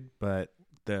game, dude, but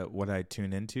what I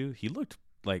tuned into, he looked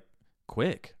like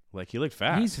quick. Like he looked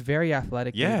fast. He's very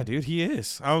athletic. Yeah, dude, he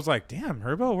is. I was like, damn,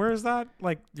 Herbo, where is that?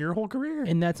 Like your whole career?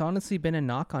 And that's honestly been a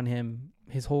knock on him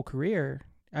his whole career.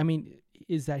 I mean,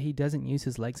 is that he doesn't use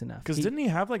his legs enough. Because didn't he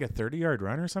have like a 30-yard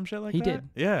run or some shit like that? He did.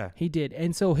 Yeah. He did.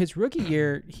 And so his rookie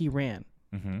year, he ran.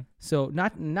 Mm-hmm. So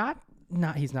not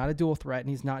he's not a dual threat and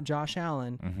he's not Josh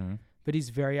Allen, but he's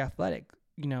very athletic,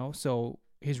 so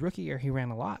his rookie year he ran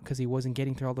a lot because he wasn't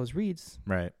getting through all those reads.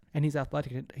 Right. And he's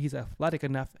athletic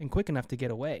enough and quick enough to get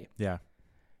away. Yeah.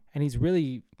 And he's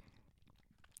really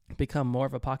become more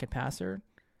of a pocket passer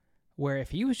where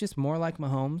if he was just more like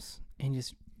Mahomes and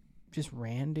just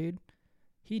ran, dude,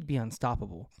 he'd be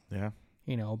unstoppable. Yeah.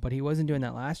 But he wasn't doing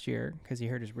that last year because he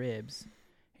hurt his ribs.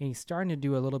 And he's starting to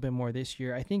do a little bit more this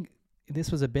year. I think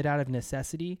this was a bit out of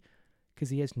necessity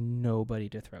because he has nobody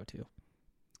to throw to.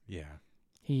 Yeah.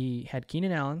 He had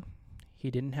Keenan Allen. He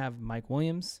didn't have Mike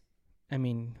Williams. I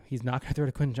mean, he's not going to throw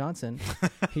to Quentin Johnson.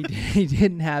 he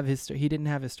didn't have his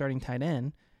starting tight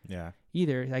end. Yeah.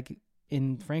 Either. Like,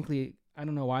 and frankly, I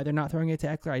don't know why they're not throwing it to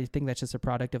Eckler. I think that's just a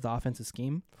product of the offensive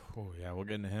scheme. Oh yeah, we'll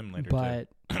get into him later. But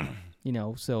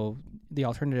so the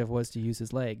alternative was to use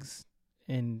his legs.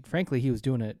 And frankly, he was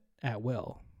doing it at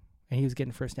will, and he was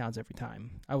getting first downs every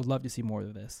time. I would love to see more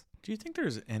of this. Do you think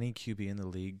there's any QB in the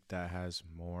league that has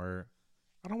more?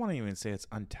 I don't want to even say it's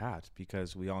untapped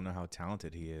because we all know how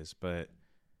talented he is. But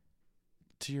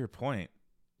to your point,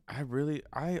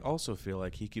 I also feel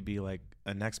like he could be like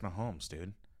a next Mahomes,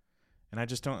 dude. And I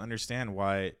just don't understand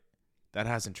why that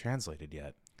hasn't translated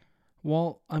yet.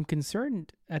 Well, I'm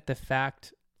concerned at the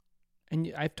fact,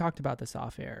 and I've talked about this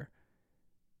off air.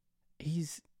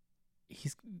 He's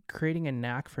creating a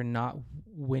knack for not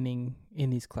winning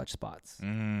in these clutch spots.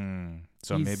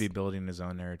 So maybe building his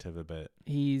own narrative a bit.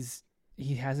 He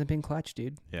hasn't been clutch,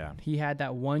 dude. Yeah. He had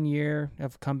that 1 year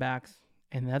of comebacks,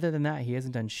 and other than that, he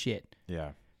hasn't done shit.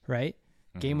 Yeah. Right?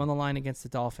 Game on the line against the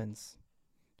Dolphins.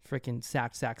 Freaking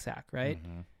sack, right?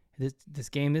 This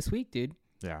game this week, dude.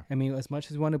 Yeah. I mean, as much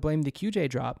as we want to blame the QJ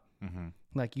drop,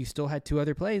 like you still had 2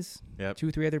 other plays, 2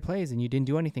 or 3 other plays, and you didn't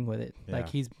do anything with it. Yeah. Like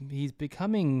he's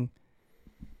becoming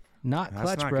Not That's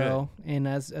clutch, not bro. And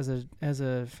as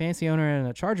a fancy owner and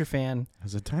a Charger fan,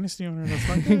 As a dynasty owner, that's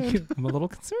not good. I'm a little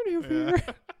concerned here.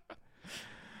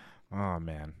 Oh,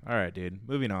 man. All right, dude.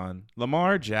 Moving on.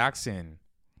 Lamar Jackson,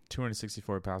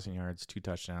 264 passing yards, 2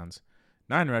 touchdowns,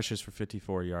 9 rushes for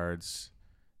 54 yards.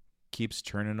 Keeps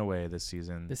turning away this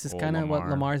season. This is kind of what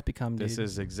Lamar's become, dude. This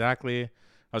is exactly, I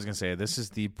was going to say, this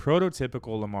is the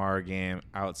prototypical Lamar game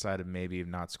outside of maybe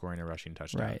not scoring a rushing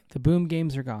touchdown. Right. The boom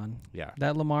games are gone. Yeah.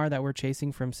 That Lamar that we're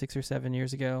chasing from 6 or 7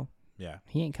 years ago, Yeah.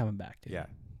 he ain't coming back, dude. Yeah.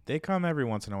 They come every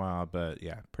once in a while, but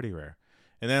yeah, pretty rare.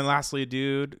 And then lastly,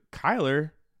 dude,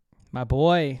 Kyler My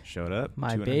boy. showed up.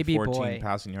 My baby boy. 214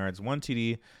 passing yards, 1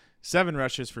 TD, 7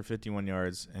 rushes for 51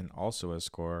 yards, and also a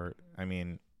score. I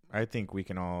mean, I think we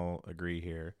can all agree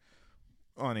here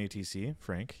on ATC.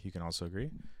 Frank, you can also agree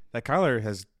that Kyler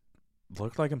has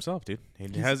looked like himself, dude.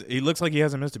 He looks like he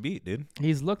hasn't missed a beat, dude.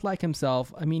 He's looked like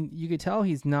himself. I mean, you could tell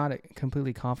he's not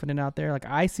completely confident out there. Like,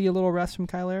 I see a little rust from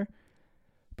Kyler,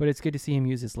 but it's good to see him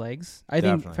use his legs. I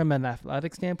think from an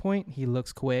athletic standpoint, he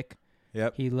looks quick.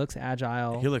 Yep. He looks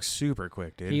agile. He looks super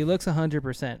quick, dude. He looks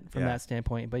 100% from that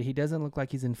standpoint, but he doesn't look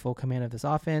like he's in full command of this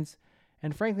offense.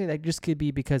 And frankly, that just could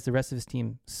be because the rest of his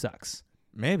team sucks.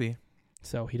 Maybe.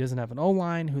 So he doesn't have an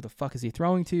O-line. Who the fuck is he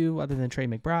throwing to other than Trey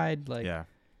McBride? Like,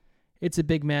 it's a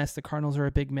big mess. The Cardinals are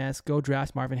a big mess. Go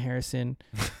draft Marvin Harrison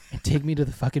and take me to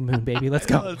the fucking moon, baby. Let's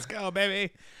go. Let's go,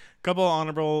 baby. Couple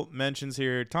honorable mentions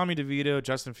here. Tommy DeVito,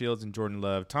 Justin Fields, and Jordan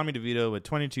Love. Tommy DeVito with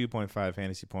 22.5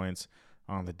 fantasy points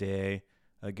on the day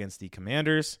against the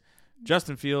Commanders.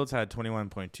 Justin Fields had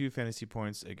 21.2 fantasy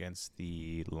points against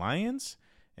the Lions.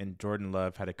 And Jordan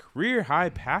Love had a career-high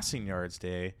passing yards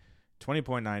day,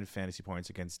 20.9 fantasy points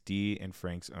against Dee and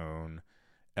Frank's own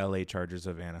LA Chargers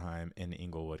of Anaheim in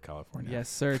Inglewood, California. Yes,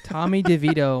 sir. Tommy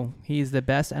DeVito. He's the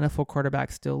best NFL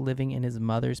quarterback still living in his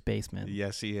mother's basement.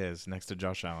 Yes, he is, next to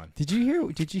Josh Allen. Did you hear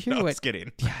No, what? just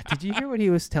kidding. Yeah. Did you hear what he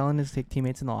was telling his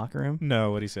teammates in the locker room?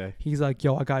 No, what'd he say? He's like,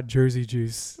 "Yo, I got Jersey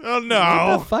juice." Oh, no.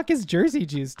 What the fuck is Jersey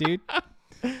juice, dude?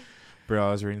 Bro,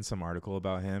 I was reading some article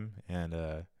about him,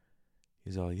 and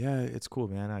he's all, yeah, it's cool,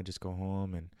 man. I just go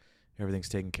home, and everything's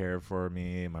taken care of for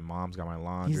me. My mom's got my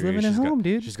laundry. He's living at home,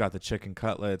 dude. She's got the chicken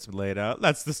cutlets laid out.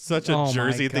 That's such a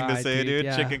Jersey thing to say, dude.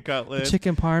 Yeah. Chicken cutlets. The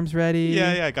chicken parm's ready.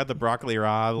 Yeah. I got the broccoli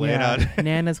raw laid out.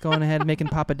 Nana's going ahead making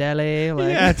pappardelle.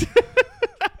 Like,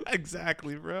 yeah.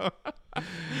 Exactly, bro.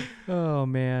 Oh,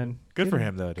 man. Good for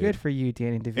him, though, dude. Good for you,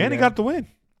 Danny DeVito. And he got the win.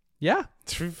 Yeah.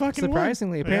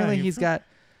 Surprisingly. Apparently he's got...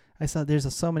 I saw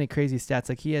there's so many crazy stats.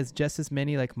 Like, he has just as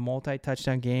many, like,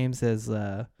 multi-touchdown games as,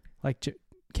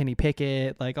 Kenny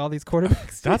Pickett, like all these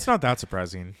quarterbacks. That's not that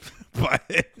surprising, but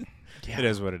it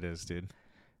is what it is, dude.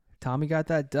 Tommy got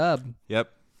that dub. Yep.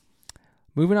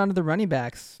 Moving on to the running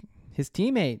backs. His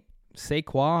teammate,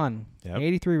 Saquon,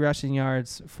 83 rushing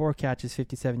yards, 4 catches,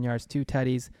 57 yards, 2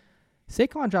 tutties.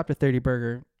 Saquon dropped a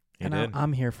 30-burger, and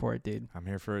I'm here for it, dude. I'm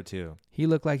here for it, too. He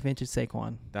looked like vintage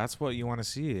Saquon. That's what you want to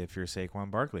see if you're a Saquon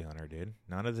Barkley hunter, dude.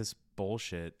 None of this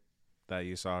bullshit that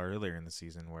you saw earlier in the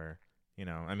season where,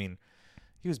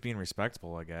 he was being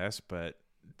respectable, I guess, but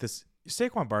this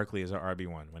Saquon Barkley is an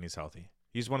RB1 when he's healthy.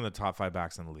 He's one of the top 5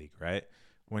 backs in the league, right?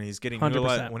 When he's getting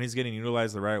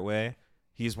utilized the right way,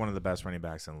 he's one of the best running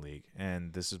backs in the league.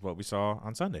 And this is what we saw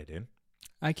on Sunday, dude.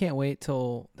 I can't wait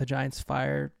till the Giants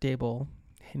fire Dable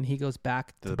and he goes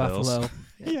back to Buffalo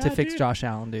yeah, to fix dude. Josh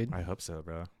Allen, dude. I hope so,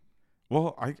 bro.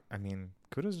 Well, I mean,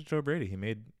 kudos to Joe Brady. He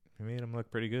made him look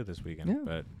pretty good this weekend. Yeah,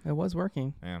 but it was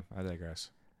working. Yeah, I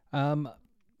digress.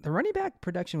 The running back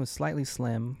production was slightly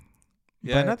slim.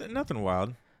 Yeah, nothing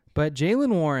wild. But Jaylen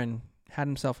Warren had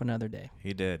himself another day.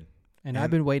 He did. And I've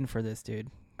been waiting for this,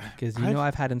 dude. Because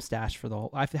I've had him stashed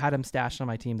I've had him stashed on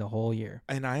my team the whole year.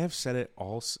 And I have said it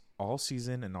all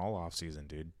season and all off season,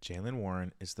 dude. Jaylen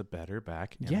Warren is the better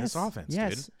back in this offense,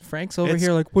 dude. Frank's over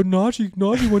here like, "What,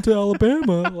 Najee went to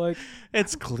Alabama." Like,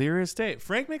 it's clear as day.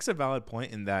 Frank makes a valid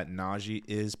point in that Najee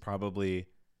is probably,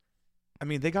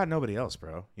 they got nobody else,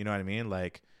 bro. You know what I mean?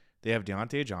 Like, they have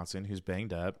Deontay Johnson, who's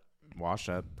banged up, washed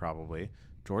up probably.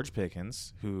 George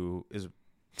Pickens, who is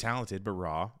talented but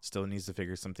raw, still needs to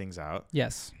figure some things out.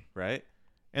 Yes. Right?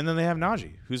 And then they have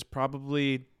Najee, who's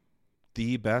probably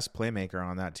the best playmaker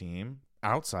on that team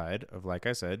outside of, like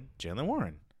I said, Jaylen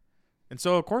Warren. And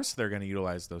so, of course, they're going to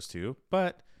utilize those two.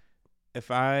 But if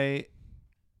I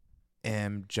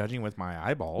am judging with my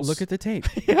eyeballs... Look at the tape.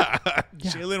 Yeah.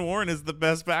 Jaylen Warren is the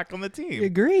best back on the team.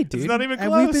 Agreed, dude. It's not even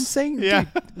close. And we've been saying... dude,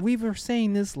 we were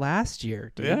saying this last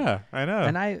year, dude. Yeah, I know.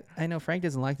 And I know Frank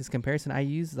doesn't like this comparison. I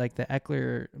use, like, the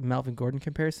Eckler-Melvin Gordon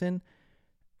comparison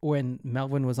when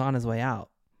Melvin was on his way out.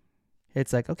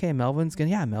 It's like, okay, Melvin's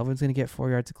gonna get 4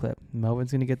 yards a clip.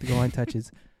 Melvin's gonna get the goal line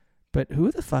touches. But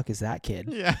who the fuck is that kid?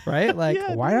 Yeah. Right? Like,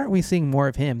 Yeah, why dude. aren't we seeing more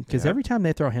of him? Because every time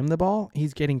they throw him the ball,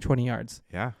 he's getting 20 yards.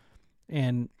 Yeah.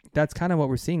 And that's kind of what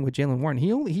we're seeing with Jaylen Warren.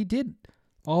 He did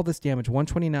all this damage,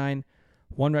 129,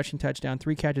 1 rushing touchdown,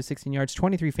 3 catches, 16 yards,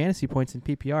 23 fantasy points in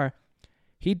PPR.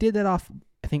 He did that off,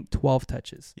 I think, 12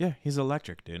 touches. Yeah, he's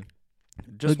electric, dude.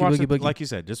 Just Boogie, watch boogie, the, boogie. like you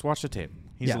said, just watch the tape.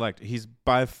 He's Yeah. electric. He's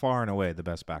by far and away the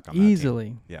best back on that Easily.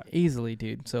 team. Yeah. Easily,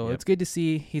 dude. So Yep. it's good to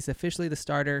see he's officially the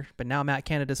starter, but now Matt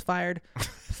Canada's fired.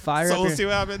 Fire So up we'll your, see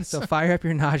what happens. So fire up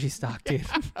your Najee stock, dude.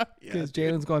 Yeah, Because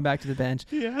dude. Jalen's going back to the bench.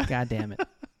 Yeah. God damn it.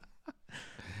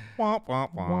 Womp,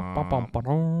 womp,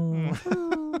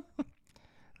 womp.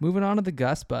 Moving on to the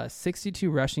Gus bus. 62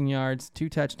 rushing yards, 2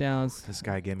 touchdowns. This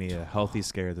guy gave me a healthy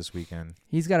scare this weekend.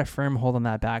 He's got a firm hold on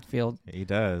that backfield. He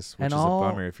does, which And is all- a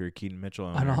bummer if you're a Keaton Mitchell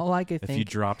owner. And all I could If think... you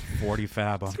dropped 40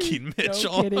 fab on Keaton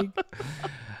Mitchell. No kidding.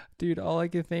 Dude, all I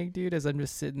can think, dude, is I'm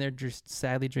just sitting there just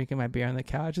sadly drinking my beer on the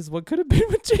couch is what could have been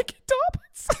with J.K.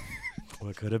 Dobbins.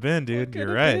 What could have been, dude? What You're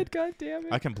could right. have been, God damn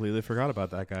it. I completely forgot about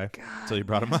that guy until you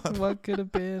brought him up. What could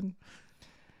have been.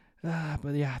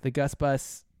 But yeah, the Gus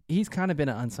bus, he's kind of been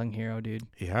an unsung hero, dude.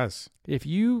 He has. If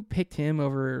you picked him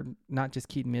over not just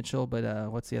Keaton Mitchell,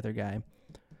 but what's the other guy?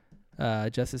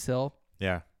 Justice Hill.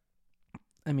 Yeah,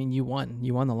 I mean, you won.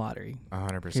 You won the lottery.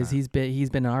 100%. Because he's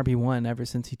been an RB1 ever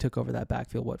since he took over that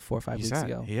backfield, 4 or 5 weeks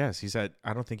ago. He's had.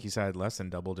 I don't think he's had less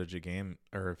than double-digit game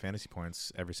or fantasy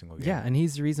points every single game. Yeah, and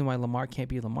he's the reason why Lamar can't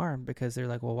be Lamar, because they're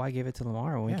like, well, why give it to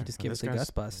Lamar when we Yeah, can just and give it this to guy's- Gus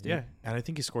Bus, dude? Yeah, and I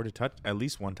think he scored at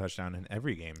least 1 touchdown in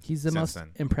every game. He's the since most then.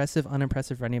 impressive,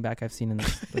 unimpressive running back I've seen in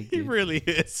this league, He dude. really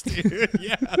is, dude.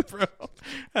 Yeah, bro.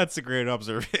 That's a great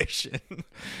observation.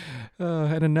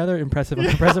 And another impressive,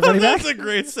 unimpressive running back. That's a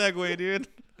great segue, dude.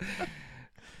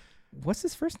 What's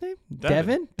his first name?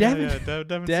 Devin. Devin? Yeah,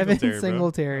 Devin Devin Singletary. Bro.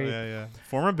 Singletary. Oh, yeah.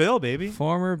 Former Bill, baby.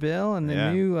 Former Bill and the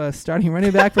Yeah. new starting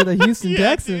running back for the Houston Yeah,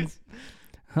 Texans.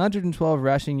 112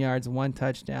 rushing yards, 1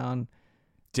 touchdown.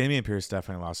 Damian Pierce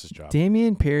definitely lost his job,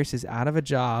 Damian Pierce is out of a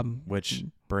job. which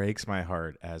breaks my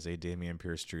heart as a Damian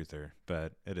Pierce truther,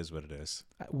 but it is what it is.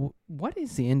 What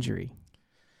is the injury?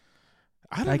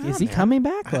 I don't Like, know, is he man. coming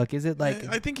back? Look, is it like...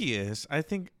 I think he is. I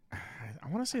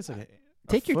want to say it's like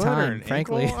Take your foot or time, an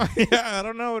frankly. ankle. Yeah, I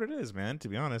don't know what it is, man, to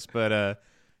be honest. But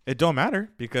it don't matter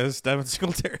because Devin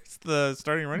Singletary is the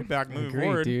starting running back moving Agreed,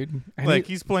 forward. dude. And Like,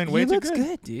 he's playing way he too looks good.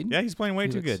 good, dude. Yeah, he's playing way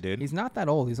He too looks- good, dude. He's not that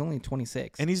old. He's only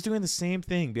 26. And he's doing the same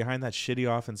thing behind that shitty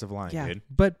offensive line, yeah, dude.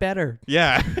 but better.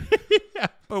 Yeah. Yeah,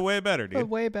 but way better, dude. But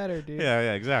way better, dude.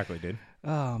 Yeah, exactly, dude.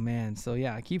 Oh, man. So,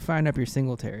 yeah, keep firing up your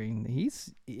Singletary.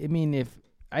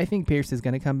 I think Pierce is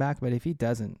going to come back, but if he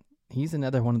doesn't, he's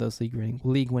another one of those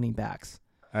league-winning backs.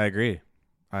 I agree.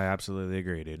 I absolutely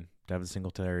agree, dude. Devin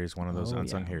Singletary is one of those Oh,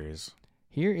 unsung yeah. heroes.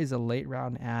 Here is a late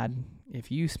round ad.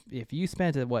 If you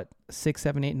spent a 6th,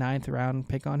 7th, 8th, 9th round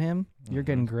pick on him, you're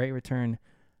getting great return.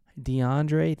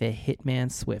 DeAndre the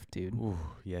Hitman Swift, dude. Ooh,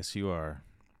 yes, you are.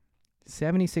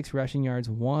 76 rushing yards,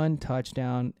 1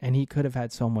 touchdown, and he could have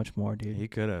had so much more, dude. He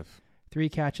could have. 3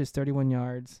 catches, 31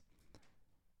 yards.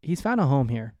 He's found a home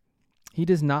here. He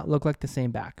does not look like the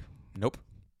same back. Nope.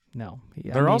 No.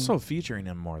 They're also featuring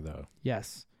him more though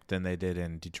yes. than they did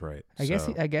in Detroit. I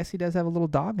guess he does have a little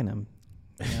dog in him.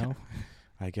 You know.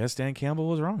 I guess Dan Campbell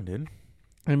was wrong, dude.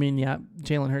 I mean, yeah,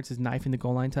 Jalen Hurts is knifing the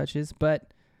goal line touches,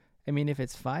 but I mean, if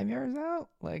it's 5 yards out,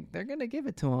 like they're gonna give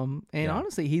it to him. And Yeah.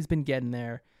 honestly, he's been getting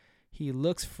there. He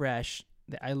looks fresh.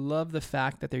 I love the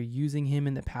fact that they're using him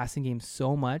in the passing game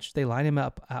so much. They line him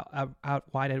up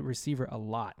out wide at receiver a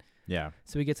lot, Yeah.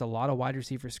 so he gets a lot of wide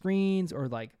receiver screens or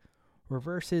like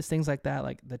reverses, things like that.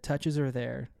 Like the touches are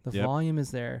there, the Yep. volume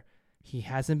is there. He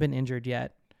hasn't been injured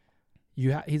yet.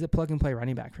 He's a plug and play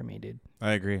running back for me, dude.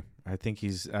 I agree. I think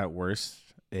he's at worst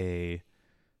a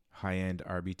high-end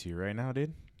RB2 right now,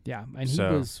 dude. Yeah, and he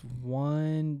So- was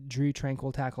one Drew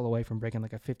Tranquil tackle away from breaking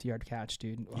like a 50-yard catch,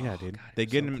 dude. Yeah, Oh, dude. God, They it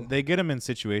was get so him. cool. They get him in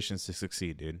situations to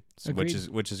succeed, dude. Agreed.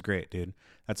 Which is great, dude.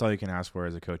 That's all you can ask for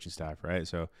as a coaching staff, right?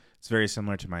 So it's very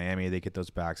similar to Miami. They get those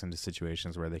backs into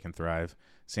situations where they can thrive.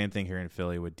 Same thing here in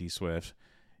Philly with D Swift.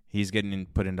 He's getting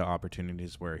put into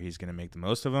opportunities where he's going to make the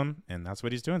most of them, and that's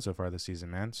what he's doing so far this season,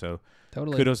 man. So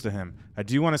Totally. kudos to him. I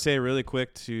do want to say really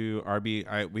quick to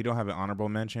RB. We don't have an honorable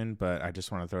mention, but I just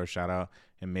want to throw a shout out,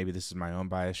 and maybe this is my own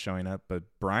bias showing up, but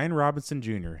Brian Robinson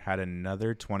Jr. had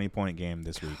another 20-point game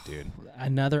this week, dude.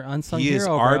 Another unsung He hero, is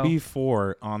bro.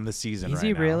 RB4 on the season Is right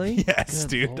he now. really? Yes, Good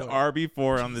dude. Lord.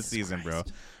 RB4 on the Jesus season, bro.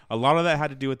 Christ. A lot of that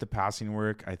had to do with the passing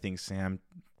work. I think Sam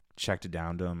checked it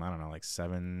down to him, I don't know, like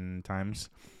 7 times.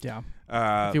 Yeah.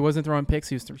 If he wasn't throwing picks,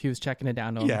 he was checking it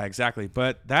down to him. Yeah, exactly.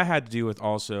 But that had to do with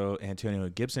also Antonio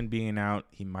Gibson being out.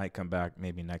 He might come back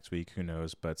maybe next week. Who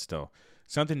knows? But still,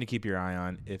 something to keep your eye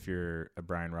on if you're a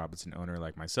Brian Robinson owner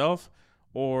like myself.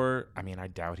 Or, I mean, I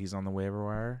doubt he's on the waiver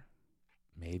wire.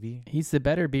 Maybe. He's the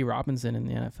better B. Robinson in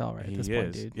the NFL at this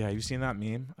point, dude. Yeah, you've seen that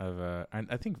meme of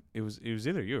I think it was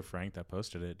either you or Frank that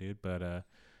posted it, dude. But it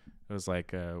was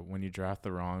like when you draft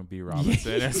the wrong B.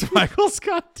 Robinson, it's Michael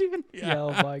Scott, dude. Yeah,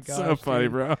 oh my gosh, so funny,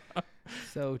 dude. Bro.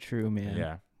 So true, man.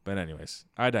 Yeah, but anyways,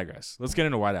 I digress. Let's get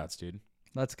into wideouts, dude.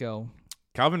 Let's go.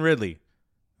 Calvin Ridley.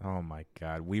 Oh my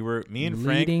God, me and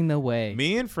Frank leading the way.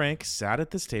 Me and Frank sat at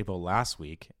this table last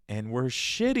week and we're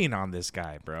shitting on this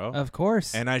guy, bro. Of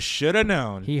course. And I should have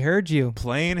known. He heard you.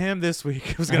 Playing him this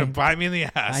week was going to bite me in the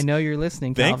ass. I know you're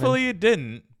listening, Calvin. Thankfully it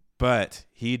didn't, but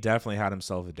he definitely had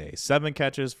himself a day. 7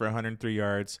 catches for 103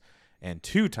 yards and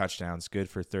 2 touchdowns, good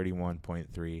for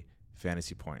 31.3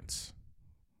 fantasy points.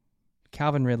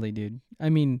 Calvin Ridley, dude.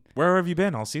 I mean, where have you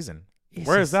been all season?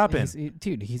 Where has that been?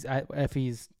 Dude, if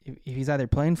he's either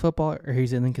playing football or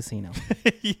he's in the casino.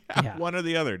 yeah, one or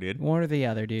the other, dude. One or the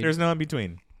other, dude. There's no in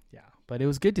between. Yeah, but it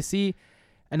was good to see,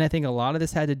 and I think a lot of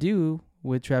this had to do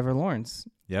with Trevor Lawrence.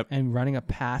 Yep. And running a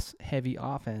pass-heavy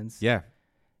offense. Yeah.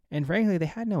 And frankly, they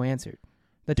had no answer.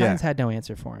 The Titans had no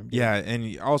answer for him. Dude. Yeah,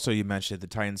 and also you mentioned the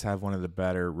Titans have one of the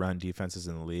better run defenses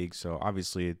in the league, so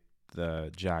obviously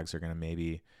the Jags are going to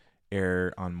maybe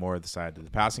err on more of the side of the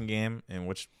passing game, in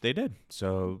which they did.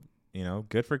 So,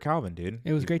 good for Calvin, dude.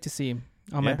 It was great to see him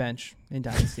on my bench in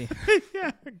Dynasty.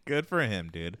 Yeah, good for him,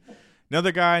 dude.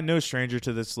 Another guy, no stranger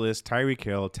to this list, Tyreke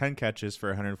Hill, 10 catches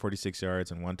for 146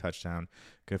 yards and 1 touchdown,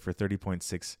 good for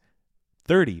 30.6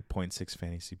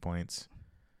 fantasy points.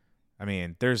 I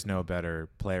mean, there's no better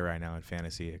player right now in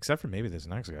fantasy, except for maybe this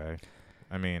next guy.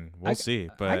 I mean, we'll see.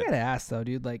 But I gotta ask though,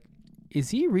 dude, like,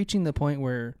 is he reaching the point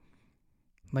where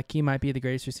he might be the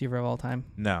greatest receiver of all time?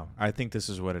 No, I think this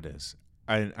is what it is.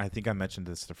 I think I mentioned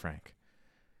this to Frank.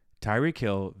 Tyreke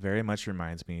Hill very much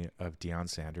reminds me of Deion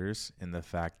Sanders in the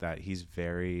fact that he's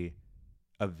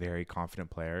a very confident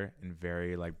player and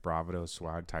very bravado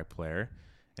swag type player.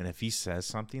 And if he says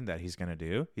something that he's going to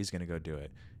do, he's going to go do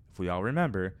it. If we all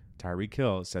remember, Tyreke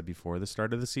Hill said before the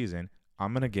start of the season,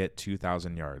 I'm going to get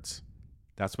 2,000 yards.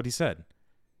 That's what he said.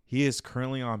 He is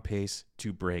currently on pace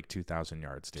to break 2,000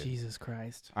 yards, dude. Jesus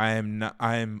Christ. I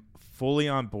am fully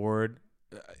on board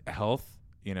health,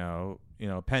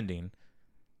 pending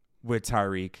with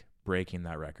Tyreke breaking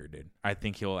that record, dude. I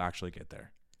think he'll actually get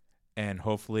there. And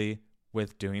hopefully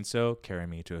with doing so, carry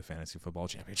me to a fantasy football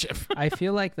championship. I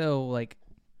feel like though,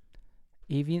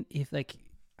 even if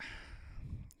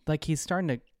he's starting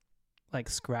to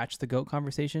scratch the GOAT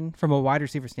conversation from a wide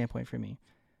receiver standpoint for me.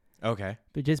 Okay.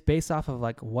 But just based off of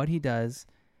what he does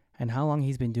and how long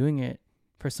he's been doing it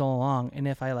for so long. And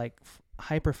if I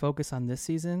hyper focus on this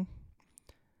season,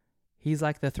 he's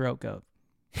like the throat goat.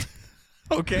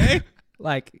 Okay.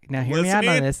 Now hear me out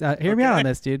on this. Hear me out on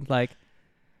this, dude.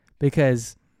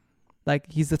 Because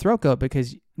he's the throat goat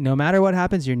because no matter what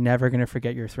happens, you're never going to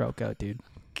forget your throat goat, dude.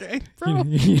 Okay, bro.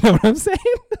 You know what I'm saying?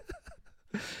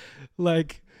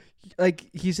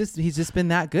 He's just been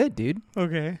that good, dude.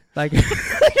 Okay. Okay.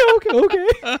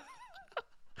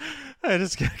 I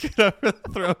just gotta get over the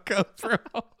throat goat, bro.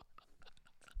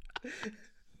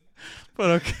 But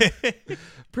okay.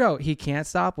 Bro, he can't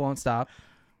stop, won't stop.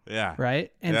 Yeah.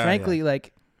 Right? And frankly,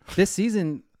 this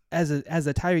season as a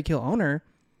Tyreke Hill owner,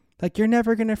 you're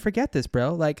never gonna forget this,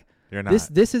 bro. You're not.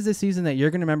 This is the season that you're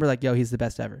gonna remember yo, he's the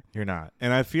best ever. You're not.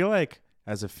 And I feel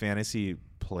as a fantasy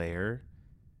player,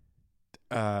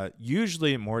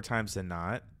 usually more times than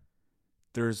not,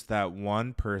 there's that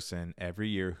one person every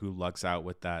year who lucks out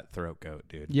with that throat goat,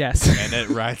 dude. Yes. And it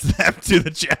rides them to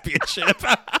the championship.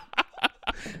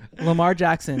 Lamar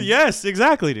Jackson. Yes,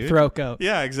 exactly, dude. Throat goat.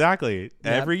 Yeah, exactly. Yep.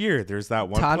 Every year there's that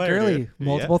one player. Todd Gurley, dude.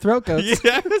 multiple throat goats.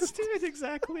 Yes, dude,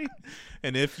 exactly.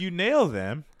 And if you nail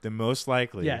them, then most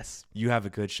likely you have a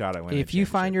good shot at winning. If you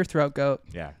find your throat goat,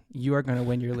 you are going to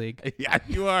win your league. Yeah,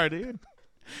 you are, dude.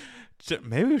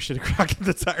 Maybe we should have cracked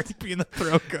the Tyreke being the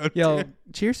throat goat. Yo, dude.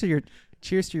 cheers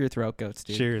to your throat goats,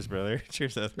 dude. Cheers, brother.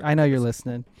 Cheers. I know you're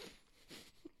listening.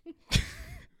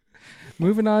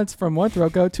 Moving on from one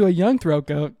throat goat to a young throat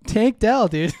goat, Tank Dell,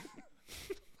 dude.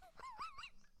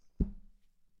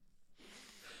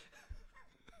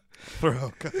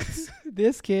 Throat goats.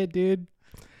 This kid, dude,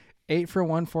 8 for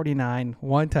 149,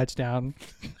 1 touchdown.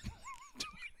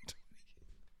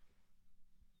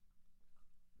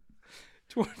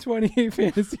 28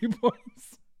 fantasy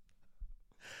points.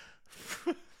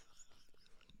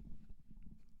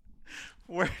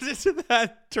 Where did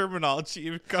that terminology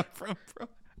even come from, bro?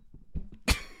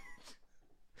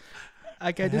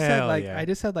 Like I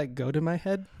just had like goat in my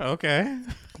head. Okay.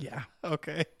 Yeah.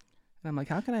 Okay. And I'm like,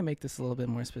 how can I make this a little bit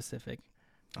more specific?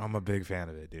 I'm a big fan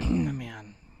of it, dude.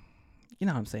 Man, you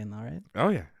know what I'm saying though, right? Oh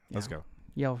yeah. Let's go.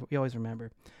 Yeah, you always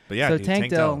remember. But yeah, so dude, Tank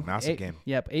Dell, massive game.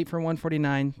 Yep, 8 for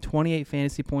 149, 28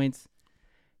 fantasy points.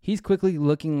 He's quickly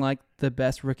looking like the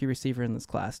best rookie receiver in this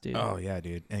class, dude. Oh yeah,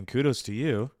 dude. And kudos to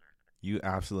you. You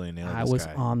absolutely nailed this guy. I was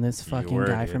on this fucking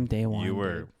guy from day one. You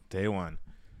were day one.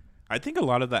 I think a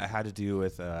lot of that had to do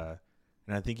with, and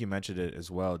I think you mentioned it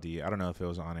as well, D. I don't know if it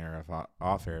was on air or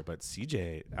off air, but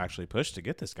CJ actually pushed to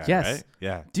get this guy, right?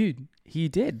 Yeah. Dude, he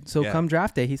did. So come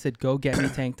draft day, he said, go get me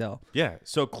Tank Dell. Yeah.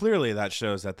 So clearly that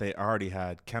shows that they already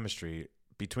had chemistry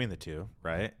between the two,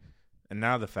 right? And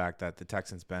now the fact that the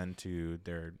Texans bend to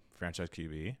their franchise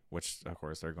QB, which of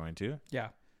course they're going to. Yeah.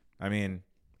 I mean,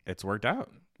 it's worked out.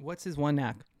 What's his one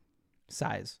knack?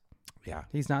 Size. Yeah.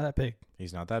 He's not that big.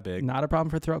 He's not that big. Not a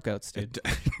problem for throat goats, dude.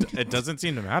 It doesn't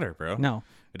seem to matter, bro. No.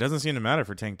 It doesn't seem to matter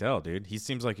for Tank Dell, dude. He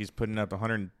seems like he's putting up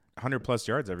 100 plus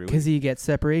yards every week. Because he gets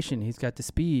separation. He's got the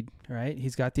speed, right?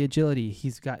 He's got the agility.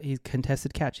 He's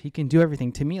contested catch. He can do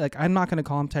everything. To me, like, I'm not going to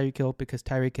call him Tyreke Hill because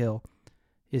Tyreke Hill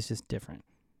is just different.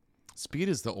 Speed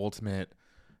is the ultimate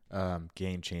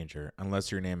game changer,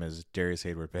 unless your name is Darius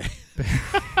Hayward-Bay.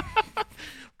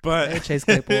 But Chase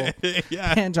Claypool,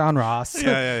 yeah, and John Ross,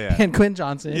 yeah, and Quinn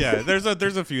Johnson. Yeah, there's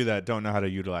a few that don't know how to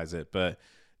utilize it, but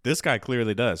this guy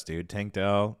clearly does, dude. Tank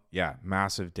Dell, yeah,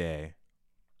 massive day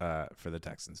for the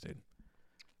Texans, dude.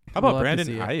 How about Brandon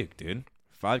Ayuk, dude?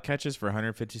 5 catches for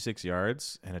 156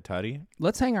 yards and a tutty.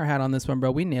 Let's hang our hat on this one,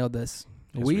 bro. We nailed this.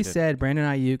 Yes, we said Brandon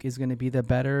Ayuk is going to be the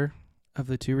better of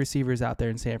the two receivers out there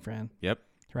in San Fran. Yep.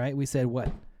 Right? We said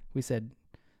what? We said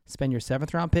spend your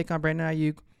 7th round pick on Brandon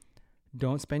Ayuk.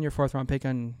 Don't spend your 4th round pick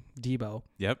on Debo.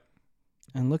 Yep.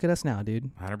 And look at us now,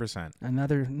 dude. 100%.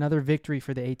 Another victory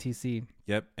for the ATC.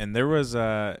 Yep. And there was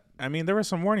there were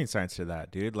some warning signs to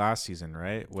that, dude, last season,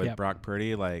 right? With Brock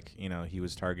Purdy, like, he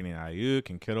was targeting Ayuk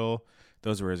and Kittle.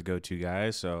 Those were his go-to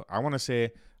guys. So I don't want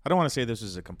to say this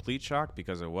was a complete shock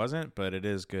because it wasn't, but it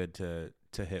is good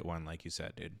to hit one, like you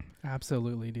said, dude.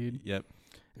 Absolutely, dude. Yep.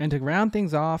 And to round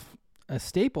things off, a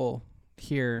staple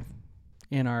here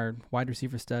in our wide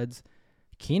receiver studs,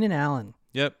 Keenan Allen.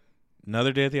 Yep.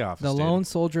 Another day at the office. The lone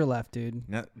soldier left, dude.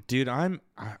 Now, dude, I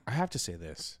have to say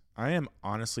this. I am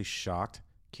honestly shocked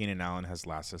Keenan Allen has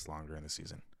lasted this longer in the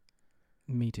season.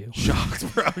 Me too.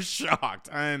 Shocked, bro. Shocked.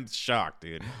 I'm shocked,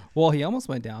 dude. Well, he almost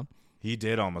went down. He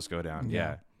did almost go down.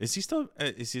 Yeah. Is he still?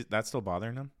 Is that still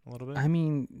bothering him a little bit? I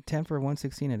mean, 10 for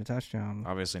 116 and a touchdown.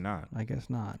 Obviously not. I guess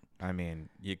not. I mean,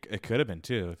 it could have been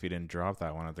too if he didn't drop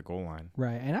that one at the goal line.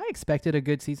 Right, and I expected a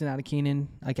good season out of Keenan.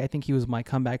 Like, I think he was my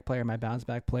comeback player, my bounce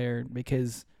back player,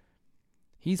 because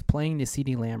he's playing the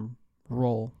CeeDee Lamb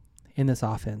role in this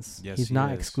offense. Yes, he's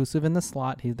not exclusive in the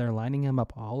slot. They're lining him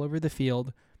up all over the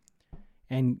field,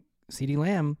 and CeeDee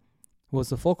Lamb was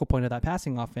the focal point of that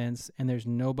passing offense, and there's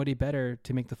nobody better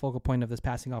to make the focal point of this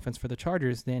passing offense for the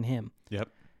Chargers than him. Yep.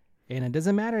 And it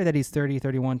doesn't matter that he's 30,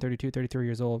 31, 32, 33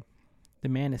 years old. The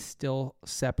man is still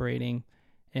separating,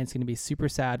 and it's going to be super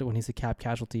sad when he's a cap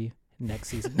casualty next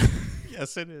season.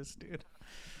 Yes, it is, dude.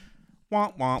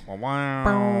 Wah, wah, wah,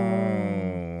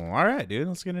 wah. All right, dude.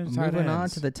 Let's get into tight ends. Moving on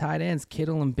to the tight ends,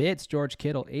 Kittle and Bits. George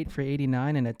Kittle, 8 for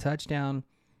 89 and a touchdown.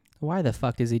 Why the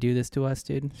fuck does he do this to us,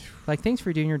 dude? Like, thanks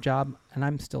for doing your job, and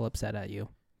I'm still upset at you.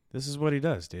 This is what he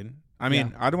does, dude. I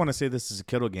mean, I don't want to say this is a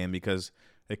Kittle game because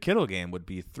a Kittle game would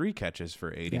be 3 catches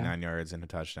for 89 yards and a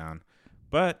touchdown.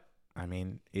 But, I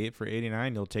mean, 8 for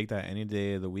 89, you'll take that any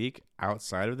day of the week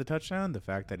outside of the touchdown. The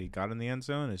fact that he got in the end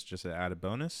zone is just an added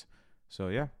bonus. So,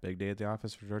 yeah, big day at the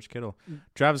office for George Kittle.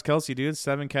 Travis Kelce, dude,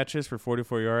 7 catches for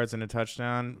 44 yards and a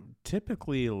touchdown.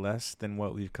 Typically less than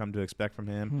what we've come to expect from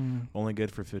him. Only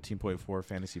good for 15.4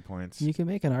 fantasy points. You can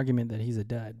make an argument that he's a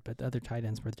dud, but the other tight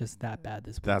ends were just that bad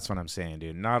this week. That's what I'm saying,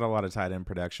 dude. Not a lot of tight end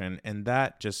production. And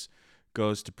that just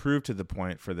goes to prove to the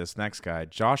point for this next guy.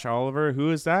 Josh Oliver,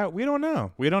 who is that? We don't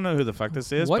know. We don't know who the fuck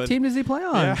this is. What team does he play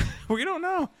on? Yeah, we don't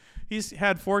know. He's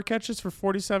had 4 catches for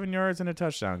 47 yards and a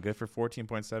touchdown. Good for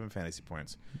 14.7 fantasy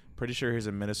points. Pretty sure he's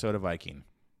a Minnesota Viking.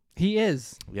 He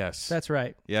is. Yes. That's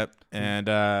right. Yep. And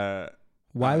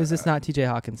why was this not TJ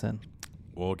Hawkinson?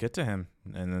 We'll get to him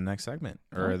in the next segment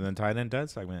or the tight end dead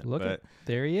segment.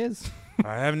 There he is.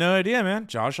 I have no idea, man.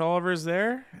 Josh Oliver's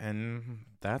there, and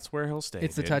that's where he'll stay.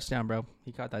 It's the touchdown, bro.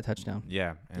 He caught that touchdown.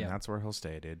 Yeah, and that's where he'll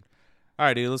stay, dude. All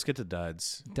right, dude, let's get to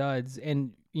duds. Duds.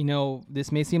 And,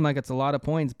 this may seem like it's a lot of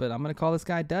points, but I'm going to call this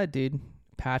guy dud, dude.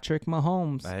 Patrick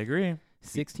Mahomes. I agree.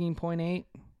 16.8.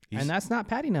 And that's not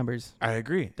Patty numbers. I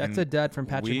agree. That's a dud from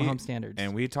Patrick Mahomes standards.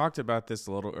 And we talked about this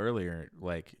a little earlier.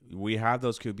 Like, we have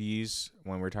those QBs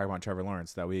when we're talking about Trevor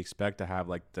Lawrence that we expect to have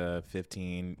like the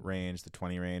 15 range, the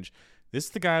 20 range. This is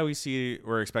the guy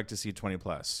we're expect to see 20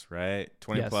 plus, right?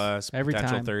 20 plus, every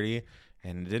potential time. 30.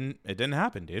 And it didn't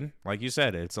happen, dude. Like you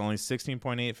said, it's only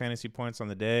 16.8 fantasy points on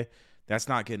the day. That's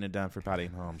not getting it done for Patty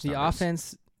Mahomes. The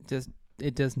offense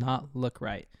does not look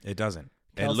right. It doesn't.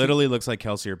 Kelce, it literally looks like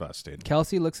Kelce or bust, dude.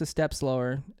 Kelce looks a step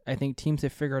slower. I think teams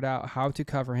have figured out how to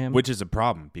cover him. Which is a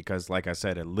problem because, like I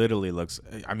said, it literally looks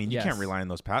 – I mean, you Yes. can't rely on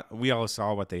those – we all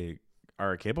saw what they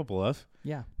are capable of.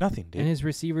 Yeah. Nothing, dude. And his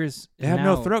receivers They have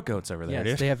no throat goats over there,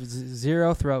 dude. They have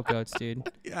zero throat goats, dude.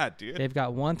 Yeah, dude. They've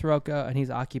got one throat goat, and he's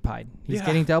occupied. He's Yeah.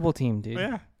 getting double teamed, dude.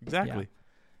 Yeah, exactly.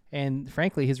 Yeah. And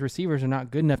frankly, his receivers are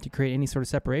not good enough to create any sort of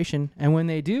separation. And when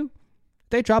they do,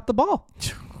 they drop the ball.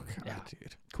 Oh, God, Yeah.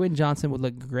 dude. Quinn Johnson would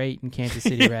look great in Kansas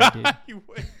City Red, dude. He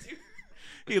would, dude.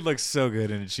 He looks so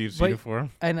good in a Chiefs But-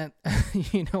 uniform. And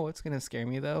you know what's going to scare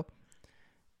me, though,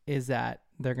 is that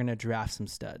they're going to draft some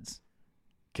studs.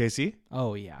 KC?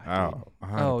 Oh, yeah. Oh, Dude.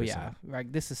 100%. Oh, yeah.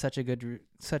 Like, this is such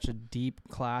a deep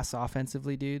class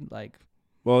offensively, dude. Like,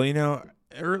 Well, you know,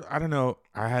 I don't know.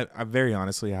 I very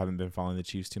honestly haven't been following the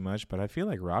Chiefs too much, but I feel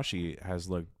like Rashi has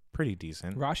looked pretty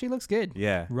decent. Rashi looks good.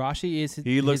 Yeah. Rashi is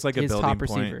He looks like a his building top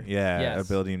point. receiver. Yeah, Yes.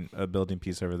 a building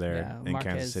piece over there in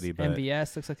Marquez, Kansas City. But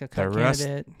MVS looks like a the cut rest,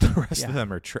 candidate. the rest Yeah. of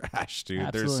them are trash, dude.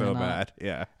 Absolutely They're so not. bad.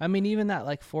 Yeah. I mean, even that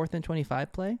like 4th and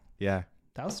 25 play, Yeah.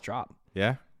 that was a drop.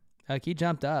 Yeah. Like he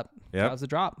jumped up. Yep. That was a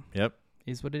drop. Yep.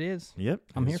 Is what it is. Yep.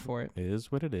 I'm It here is- for it. It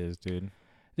is what it is, dude.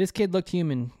 This kid looked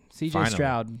human. CJ Finally.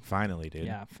 Stroud. Finally, dude.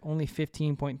 Yeah, only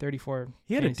 15.34.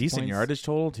 He had a fantasy decent points. yardage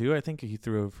total too. I think he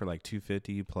threw for like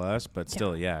 250 plus, but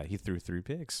still, yeah, he threw 3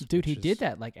 picks. Dude, he which is- did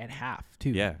that like at half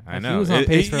too. Yeah, I Like, know. He was on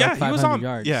pace for yeah, like 500 he was on,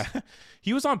 yards. Yeah,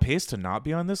 he was on pace to not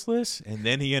be on this list, and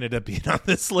then he ended up being on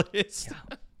this list.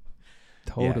 Yeah.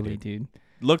 Totally, dude. dude.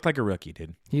 Looked like a rookie,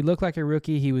 dude. He looked like a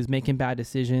rookie. He was making bad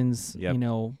decisions, Yep. you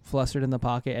know, flustered in the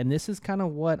pocket. And this is kind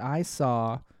of what I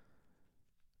saw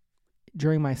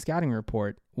during my scouting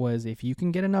report was if you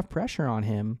can get enough pressure on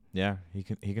him, Yeah, he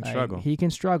can like, struggle. He can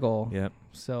struggle. Yep.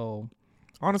 So,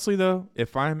 Honestly, though,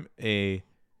 if I'm I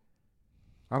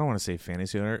don't want to say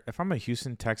fantasy owner. If I'm a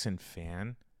Houston Texan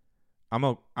fan, I'm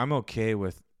okay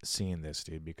with seeing this,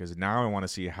 dude, because now I want to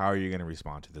see how are you going to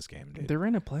respond to this game, dude. they're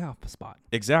in a playoff spot.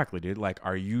 Exactly, dude. Like,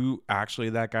 are you actually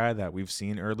that guy that we've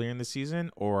seen earlier in the season,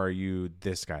 or are you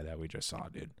this guy that we just saw,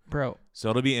 dude? Bro, So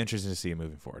it'll be interesting to see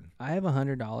moving forward. I have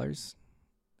 $100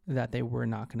 that they were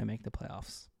not going to make the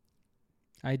playoffs.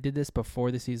 I did this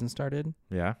before the season started,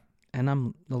 Yeah. and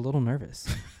I'm a little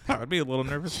nervous. I'd be a little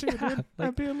nervous too, Yeah, dude.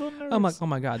 I'd be a little nervous. I'm like, oh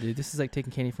my God, dude, this is like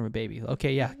taking candy from a baby.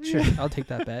 Okay, yeah, sure. I'll take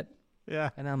that bet. yeah.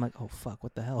 And I'm like, oh, fuck,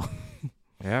 what the hell?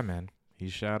 Yeah, man.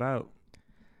 He's shout out.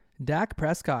 Dak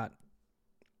Prescott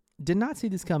did not see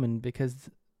this coming because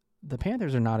the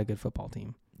Panthers are not a good football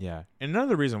team. Yeah. And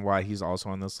another reason why he's also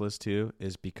on this list too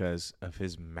is because of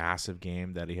his massive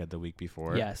game that he had the week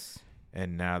before. Yes.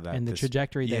 And now that And the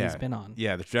trajectory that he's been on.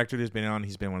 Yeah, the trajectory he's been on.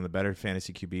 He's been one of the better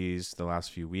fantasy QBs the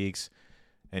last few weeks.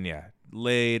 And yeah,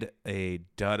 laid a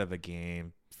dud of a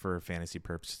game for fantasy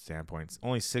purpose standpoints.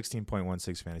 Only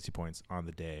 16.16 fantasy points on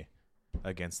the day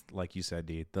against, like you said,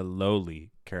 D, the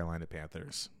lowly Carolina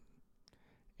Panthers.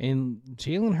 And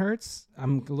Jalen Hurts,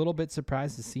 I'm a little bit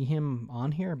surprised to see him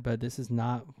on here, but this is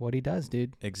not what he does,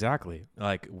 dude. Exactly.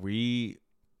 Like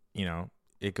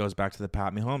it goes back to the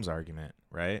Pat Mahomes argument,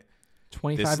 right?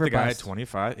 25 This is or the guy at bust.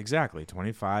 25. Exactly.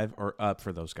 25 or up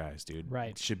for those guys, dude.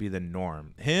 Right. It should be the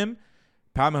norm. Him,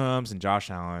 Pat Mahomes, and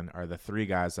Josh Allen are the 3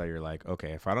 guys that you're like,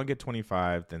 okay, if I don't get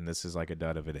 25, then this is like a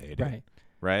dud of a day, dude. Right.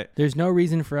 Right? There's no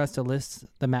reason for us to list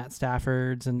the Matt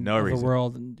Staffords and No of reason. the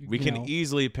world. And, We you can know,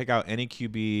 easily pick out any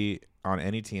QB on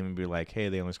any team and be like, hey,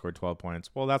 they only scored 12 points.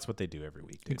 Well, that's what they do every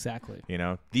week, dude. Exactly. You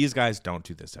know, these guys don't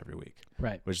do this every week,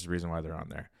 Right. which is the reason why they're on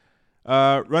there.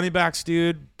 Running backs,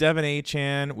 dude. Devin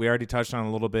Achane, we already touched on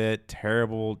a little bit.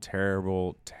 Terrible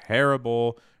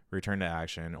return to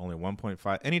action. Only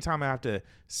 1.5. Anytime I have to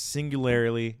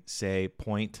singularly say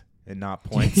point and not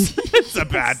points, it's a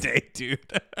bad day, dude.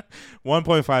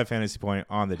 1.5 fantasy point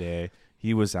on the day.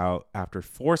 He was out after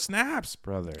 4 snaps,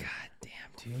 brother. God damn,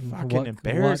 dude. Fucking What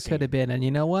embarrassing. could have been? And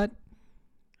you know what?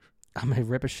 I'm going to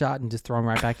rip a shot and just throw him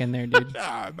right back in there, dude. Nah,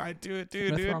 I might do it, I'm dude.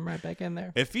 going to throw him right back in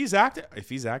there. If he's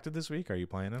active this week, are you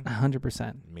playing him?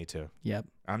 100%. Me too. Yep.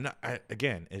 I'm not.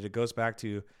 Again, it goes back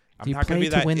to I'm You not going play to be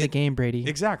to that win the game, Brady.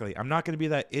 Exactly. I'm not going to be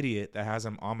that idiot that has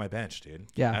him on my bench, dude.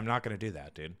 Yeah. I'm not going to do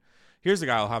that, dude. Here's the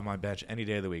guy I'll have on my bench any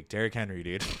day of the week. Derrick Henry,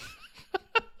 dude.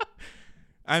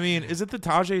 I mean, is it the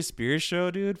Tajay Spears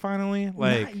show, dude? Finally,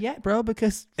 like not yet, bro,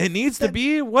 because it needs to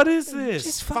be. What is this?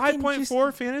 Just fucking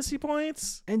 5.4 fantasy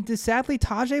points. And sadly,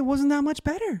 Tajay wasn't that much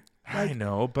better. I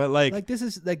know, but like this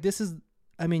is.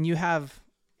 I mean, you have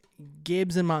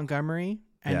Gibbs and Montgomery,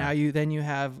 and now you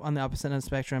have on the opposite end of the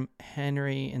spectrum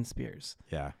Henry and Spears.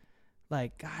 Yeah.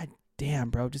 Like, god damn,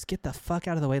 bro, just get the fuck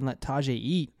out of the way and let Tajay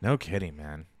eat. No kidding,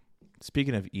 man.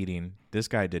 Speaking of eating, this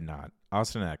guy did not.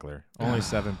 Austin Eckler, only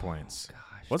 7 points.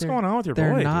 Gosh, what's going on with your boy,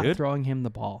 dude? They're not throwing him the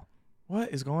ball.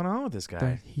 What is going on with this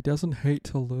guy? He doesn't hate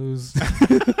to lose.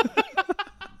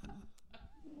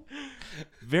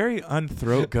 Very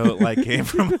unthroat goat like game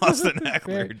from Austin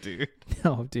Eckler, dude.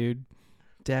 No, dude.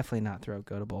 Definitely not throat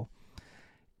goatable.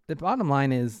 The bottom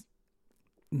line is,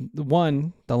 the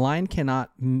line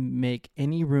cannot make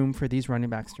any room for these running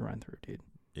backs to run through, dude.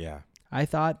 Yeah. I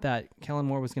thought that Kellen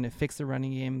Moore was going to fix the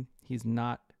running game. He's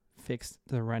not fixed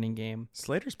the running game.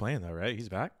 Slater's playing, though, right? He's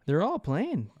back? They're all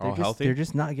playing. All healthy? They're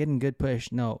just not getting good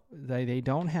push. No, they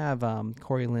don't have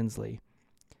Corey Lindsley,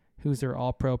 who's their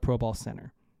all-pro Pro Bowl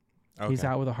center. Okay. He's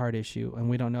out with a heart issue, and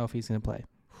we don't know if he's going to play.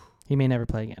 He may never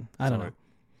play again. I don't know.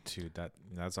 Dude,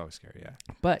 that's always scary, yeah.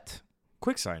 But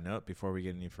quick side note before we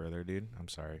get any further, dude. I'm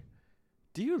sorry.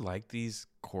 Do you like these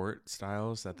court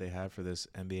styles that they have for this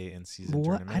NBA in-season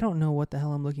tournament? I don't know what the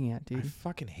hell I'm looking at, dude. I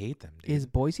fucking hate them, dude. Is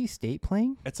Boise State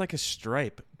playing? It's like a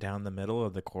stripe down the middle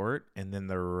of the court, and then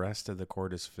the rest of the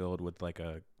court is filled with like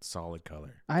a solid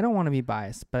color. I don't want to be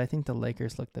biased, but I think the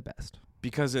Lakers look the best.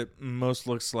 Because it most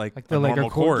looks like the a Laker normal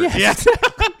court. Yes.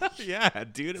 Yeah,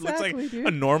 dude. It exactly, looks like dude.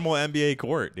 a normal NBA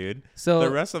court, dude. So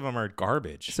the rest of them are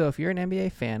garbage. So if you're an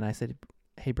NBA fan, I said,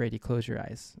 hey, Brady, close your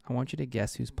eyes. I want you to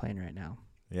guess who's playing right now.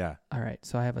 Yeah. All right.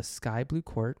 So I have a sky blue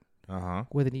court Uh-huh.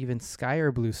 with an even sky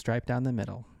or blue stripe down the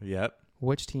middle. Yep.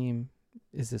 Which team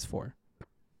is this for?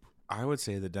 I would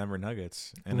say the Denver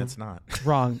Nuggets, and it's not.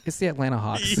 Wrong. It's the Atlanta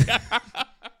Hawks. Yeah.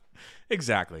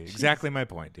 Exactly. Exactly my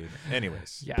point, dude.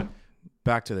 Anyways. Yeah.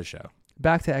 Back to the show.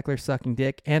 Back to Eckler sucking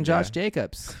dick and Josh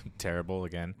Jacobs. Terrible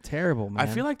again. Terrible, man.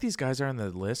 I feel like these guys are on the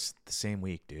list the same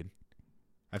week, dude.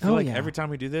 I feel like every time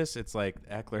we do this, it's like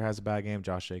Eckler has a bad game,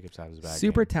 Josh Jacobs has a bad game.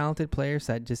 Super talented players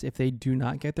that just, if they do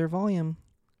not get their volume,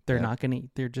 they're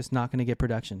just not gonna get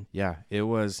production. Yeah, it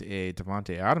was a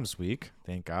Devontae Adams week.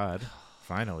 Thank God.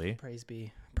 Finally. Praise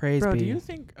be. Bro, do you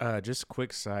think, just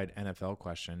quick side NFL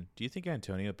question, do you think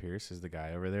Antonio Pierce is the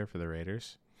guy over there for the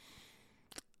Raiders?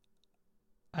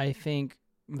 I think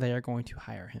they are going to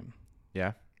hire him.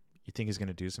 Yeah? You think he's going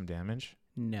to do some damage?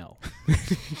 No.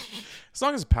 As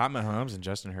long as Pat Mahomes and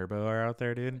Justin Herbert are out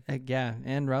there, dude. Yeah,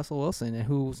 and Russell Wilson,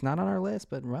 who's not on our list,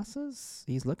 but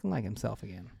he's looking like himself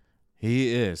again.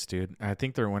 He is, dude. I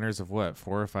think they're winners of what,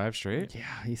 4 or 5 straight?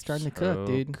 Yeah, he's starting to cook,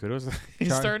 dude. Kudos.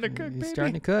 He's starting to cook, baby. He's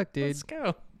starting to cook, dude. Let's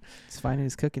go. He's finding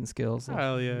his cooking skills.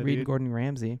 Hell yeah, reading dude. Gordon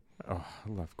Ramsay. Oh, I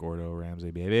love Gordo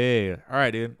Ramsay, baby. All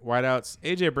right, dude. Whiteouts.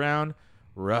 AJ Brown.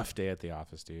 Rough day at the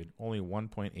office, dude. Only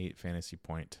 1.8 fantasy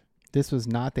point. This was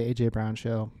not the AJ Brown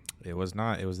show. It was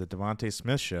not. It was the Devontae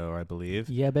Smith show, I believe.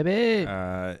 Yeah, baby.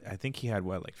 I think he had,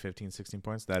 like 15, 16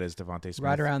 points? That is Devontae Smith.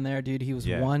 Right around there, dude. He was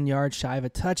 1 yard shy of a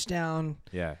touchdown.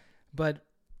 Yeah. But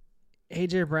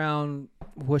AJ Brown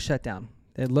was shut down.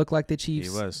 It looked like the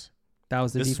Chiefs. He was. That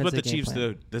was the defensive game plan. This is what the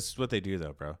Chiefs do. This is what they do,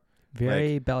 though, bro.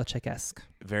 Very Belichick-esque.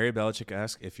 Very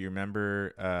Belichick-esque. If you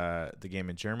remember the game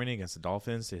in Germany against the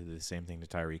Dolphins, they did the same thing to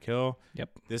Tyreke Hill. Yep.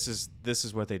 This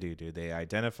is what they do, dude. They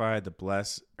identified the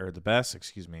best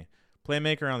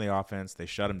playmaker on the offense. They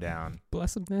shut him down.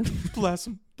 Bless him, man. Bless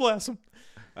him.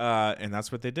 And that's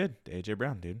what they did to AJ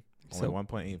Brown, dude. Only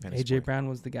 1.8 fantasy AJ Brown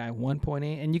was the guy,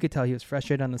 1.8, and you could tell he was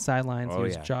frustrated on the sidelines. He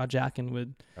was jaw-jacking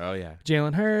with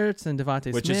Jalen Hurts and Devontae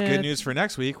Smith. Which is good news for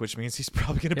next week, which means he's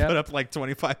probably going to put up like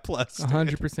 25 plus.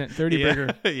 100%. 30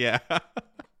 burger. Yeah.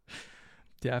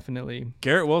 Definitely.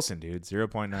 Garrett Wilson, dude,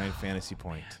 0.9 fantasy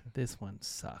point. This one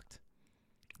sucked.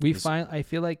 I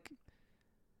feel like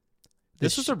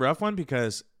this was a rough one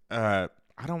because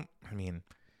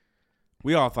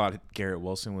we all thought Garrett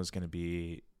Wilson was going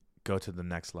to go to the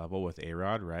next level with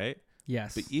A-Rod, right?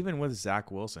 Yes. But even with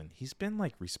Zach Wilson, he's been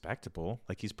like respectable.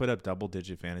 Like he's put up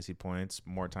double-digit fantasy points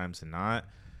more times than not.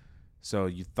 So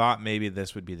you thought maybe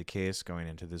this would be the case going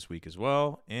into this week as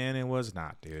well, and it was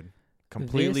not, dude.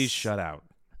 Completely shut out.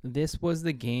 This was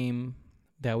the game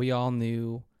that we all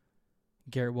knew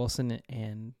Garrett Wilson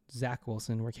and Zach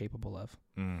Wilson were capable of.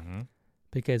 Mm-hmm.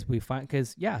 Because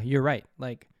you're right.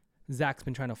 Like Zach's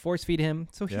been trying to force feed him,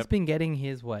 so he's been getting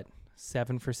his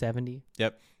 7 for 70.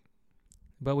 Yep.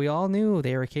 But we all knew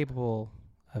they were capable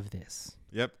of this.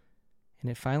 Yep.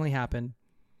 And it finally happened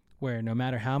where no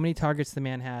matter how many targets the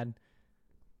man had,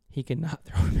 He cannot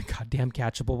throw him a goddamn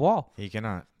catchable ball. He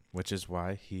cannot, which is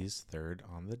why he's third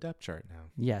on the depth chart now.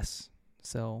 Yes.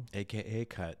 So, AKA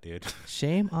cut, dude.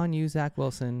 shame on you, Zach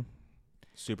Wilson.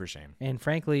 Super shame. And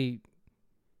frankly,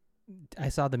 I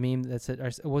saw the meme that said,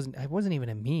 it wasn't even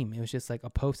a meme. It was just like a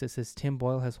post that says, Tim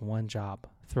Boyle has one job: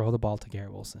 throw the ball to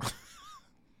Garrett Wilson.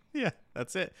 Yeah,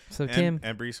 that's it. So and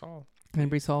Breece Hall.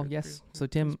 And Breece Hall, yes. So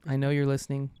Tim, I know you're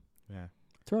listening. Yeah.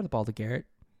 Throw the ball to Garrett.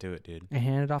 Do it, dude. And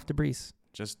hand it off to Breece.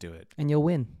 Just do it. And you'll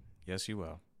win. Yes, you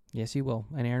will. Yes, you will.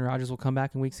 And Aaron Rodgers will come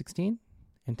back in week 16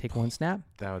 and take one snap.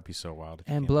 That would be so wild.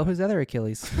 And blow his other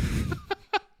Achilles.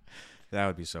 That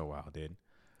would be so wild, dude.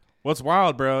 What's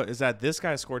wild, bro, is that this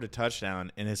guy scored a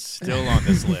touchdown and is still on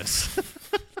this list.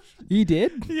 He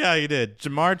did? Yeah, he did.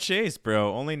 Jamar Chase,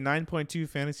 bro, only 9.2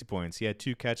 fantasy points. He had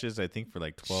 2 catches, I think, for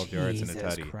like 12 yards and a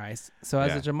tutty. Jesus Christ. So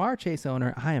as a Jamar Chase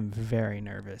owner, I am very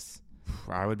nervous.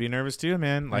 I would be nervous too,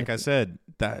 man. Like I said,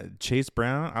 that Chase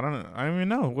Brown, I don't even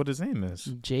know what his name is.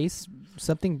 Jace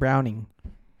something Browning.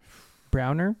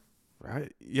 Browner?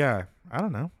 Right? Yeah, I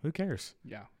don't know. Who cares?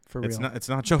 Yeah, for real. It's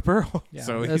not Joe Burrow. Yeah.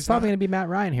 So it's probably going to be Matt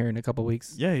Ryan here in a couple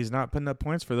weeks. Yeah, he's not putting up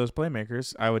points for those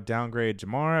playmakers. I would downgrade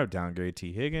Jamar. I would downgrade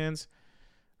T. Higgins.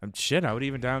 I would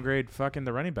even downgrade fucking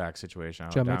the running back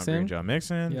situation. Joe Mixon? Joe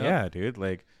Mixon. Yep. Yeah, dude.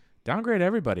 Like, downgrade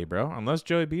everybody, bro. Unless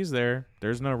Joey B's there,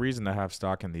 there's no reason to have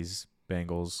stock in these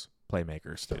Bengals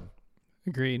playmakers, dude.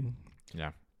 Agreed.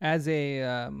 Yeah. As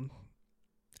a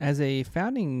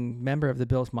founding member of the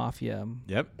Bills Mafia,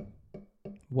 Yep.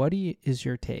 what is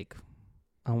your take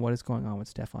on what is going on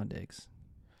with Stephon Diggs?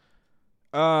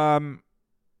 I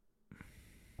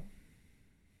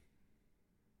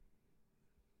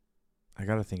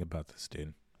got to think about this,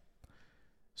 dude.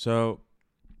 So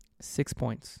 6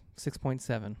 points,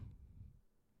 6.7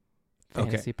 Okay.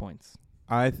 fantasy points.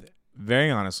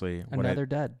 very honestly, Another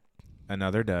dud.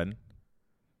 Another dud.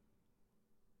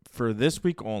 For this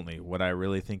week only, what I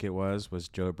really think it was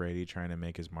Joe Brady trying to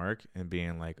make his mark and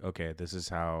being like, okay, this is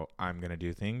how I'm going to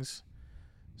do things.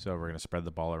 So we're going to spread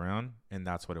the ball around. And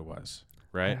that's what it was,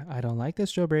 right? I don't like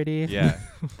this, Joe Brady. Yeah,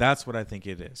 that's what I think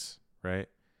it is, right?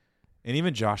 And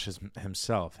even Josh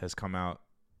himself has come out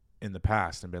in the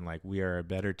past and been like, we are a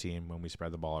better team when we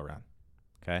spread the ball around.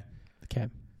 Okay? Okay.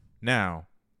 Now,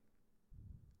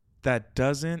 that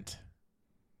doesn't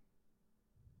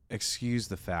excuse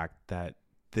the fact that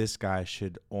this guy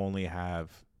should only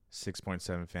have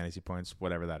 6.7 fantasy points,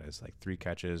 whatever that is, like 3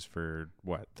 catches for,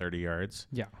 30 yards?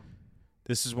 Yeah.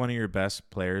 This is one of your best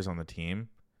players on the team.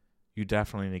 You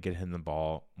definitely need to get him the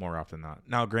ball more often than not.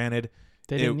 Now, granted,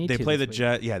 they play the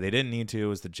Jets. Yeah, they didn't need to. It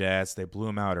was the Jets. They blew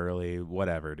him out early.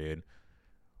 Whatever, dude.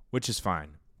 Which is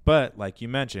fine. But like you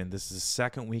mentioned, this is the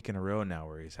second week in a row now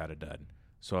where he's had a dud.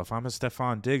 So if I'm a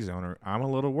Stephon Diggs owner, I'm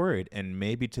a little worried. And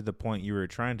maybe to the point you were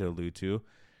trying to allude to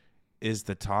is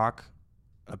the talk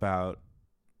about,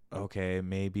 okay,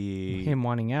 maybe him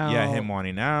wanting out. Yeah, him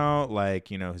wanting out. Like,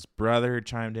 his brother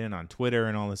chimed in on Twitter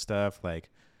and all this stuff. Like,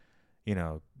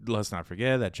 let's not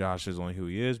forget that Josh is only who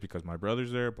he is because my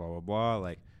brother's there, blah, blah, blah.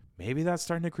 Like, maybe that's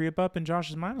starting to creep up in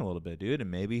Josh's mind a little bit, dude. And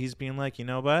maybe he's being like, you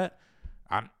know what?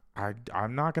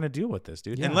 I'm not going to deal with this,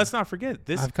 dude. Yeah. And let's not forget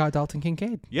this. I've got Dalton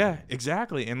Kincaid. Yeah,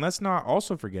 exactly. And let's not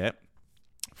also forget,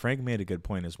 Frank made a good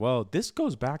point as well. This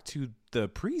goes back to the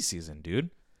preseason, dude.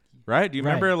 Right? Do you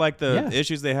remember like the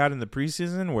issues they had in the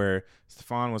preseason where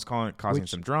Stephon was causing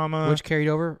some drama? Which carried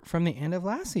over from the end of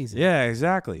last season. Yeah,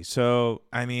 exactly. So,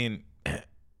 I mean,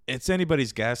 it's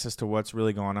anybody's guess as to what's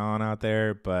really going on out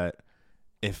there. But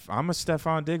if I'm a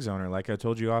Stephon Diggs owner, like I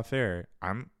told you off air,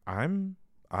 I'm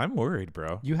worried,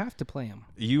 bro. You have to play him.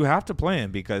 You have to play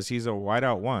him because he's a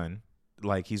wideout one.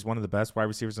 Like, he's one of the best wide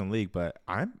receivers in the league. But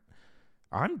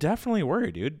I'm definitely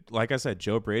worried, dude. Like I said,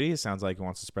 Joe Brady, it sounds like he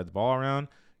wants to spread the ball around.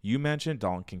 You mentioned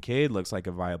Dalton Kincaid looks like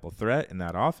a viable threat in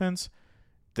that offense.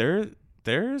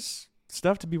 There's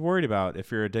stuff to be worried about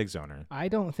if you're a Diggs owner. I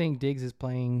don't think Diggs is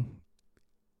playing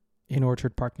in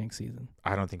Orchard Park next season.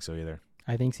 I don't think so either.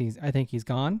 I think he's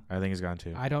gone. I think he's gone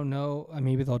too. I don't know.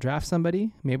 Maybe they'll draft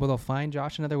somebody. Maybe they'll find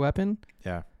Josh another weapon.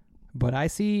 Yeah. But I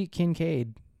see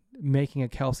Kincaid making a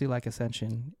Kelsey-like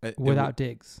ascension without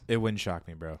Diggs. It wouldn't shock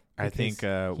me, bro. I think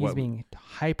he's being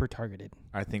hyper-targeted.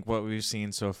 I think what we've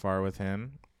seen so far with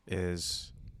him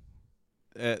is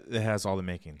it has all the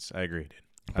makings. I agree,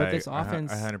 dude. But this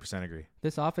offense, I 100% agree.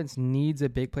 This offense needs a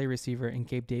big play receiver, and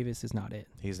Gabe Davis is not it.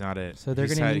 He's not it. So they're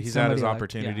going to need he's had his like,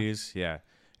 opportunities, yeah.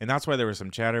 And that's why there was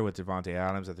some chatter with Devontae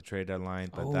Adams at the trade deadline,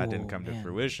 but that didn't come to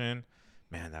fruition.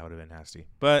 Man, that would have been nasty.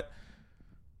 But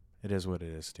it is what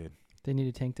it is, dude. They need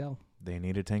a Tank Dell. They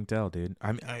need a Tank Dell, dude.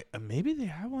 I mean, maybe they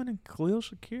have one in Khalil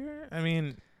Shakir. I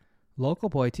mean, Local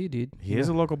boy too, dude. He is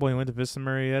a local boy. He went to Vista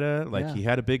Marietta. Like, Yeah. he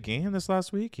had a big game this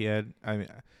last week. The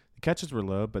catches were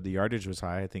low, but the yardage was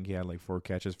high. I think he had like 4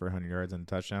 catches for 100 yards and a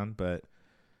touchdown. But,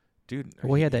 dude.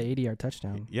 Well, he had that 80-yard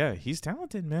touchdown. Yeah, he's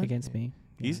talented, man. Against me.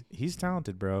 Yeah. He's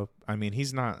talented, bro. I mean,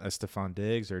 he's not a Stephon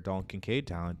Diggs or Dalton Kincaid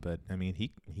talent, but, I mean,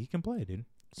 he can play, dude.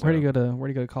 So. Where'd he go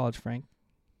to college, Frank?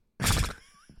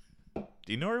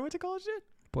 Do you know where he went to college, dude?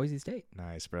 Boise State.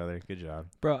 Nice, brother. Good job.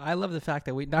 Bro, I love the fact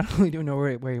that we not only do know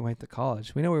where he went to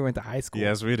college, we know where he went to high school.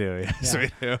 Yes, we do. Yes,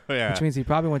 we do. Yeah. Which means he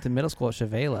probably went to middle school at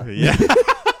Chavela. Yeah.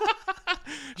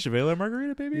 Chavela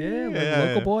Margarita, baby.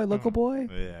 Yeah, local boy.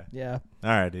 Yeah. Yeah. All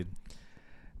right, dude.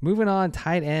 Moving on,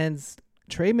 tight ends.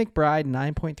 Trey McBride,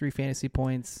 9.3 fantasy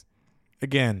points.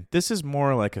 Again, this is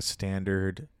more like a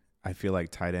standard, I feel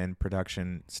like, tight end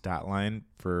production stat line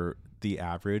for the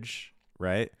average,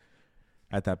 right?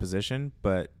 At that position,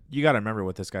 but you got to remember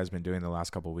what this guy's been doing the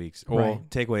last couple of weeks. Well,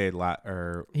 Right. take away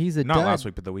he's a not dud. last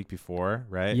week, but the week before,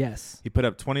 right? Yes. He put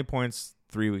up 20 points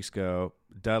 3 weeks ago,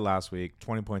 dud last week,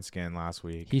 20 points again last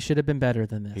week. He should have been better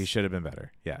than this. He should have been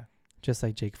better. Yeah. Just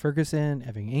like Jake Ferguson,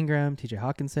 Evan Ingram, TJ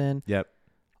Hawkinson. Yep.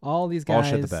 All these guys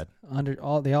All shit the bed.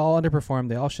 They all underperformed.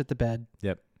 They all shit the bed.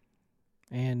 Yep.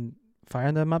 And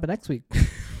firing them up next week.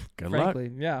 Good Frankly,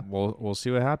 luck. yeah. We'll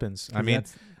see what happens. I mean,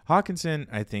 Hawkinson,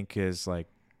 I think, is like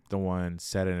the one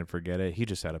set it and forget it. He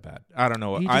just had a bad. I don't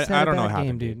know. I don't know what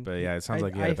happened, dude. But yeah, it sounds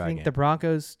like he had a bad game. I think the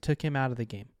Broncos took him out of the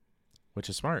game. Which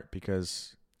is smart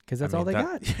because that's all they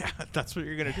got. Yeah, that's what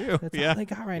you're gonna do. That's all they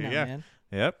got right now, man.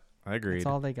 Yep, I agree. That's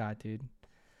all they got, dude.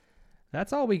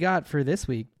 That's all we got for this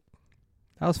week.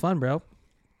 That was fun, bro.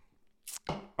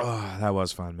 Oh, that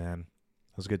was fun, man.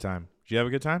 That was a good time. Did you have a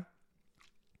good time?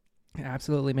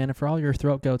 Absolutely, man. And for all your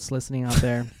throat goats listening out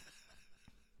there,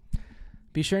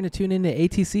 be sure to tune into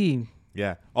ATC.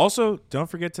 Yeah. Also, don't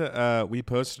forget to we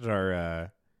posted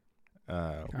our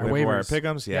waivers.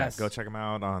 pick'ems. Yeah, Yes. Go check them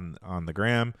out on the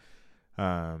gram.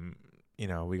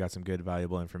 We got some good,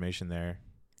 valuable information there.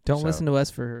 Don't listen to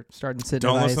us for starting sitting.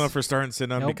 Don't listen to us for starting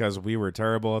sitting up because we were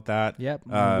terrible at that. Yep.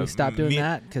 We stopped doing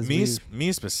that because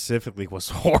me specifically was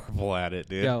horrible at it,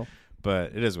 dude. Yo,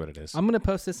 but it is what it is. I'm gonna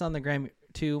post this on the gram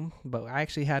too. But I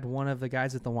actually had one of the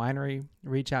guys at the winery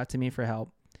reach out to me for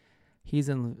help. He's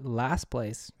in last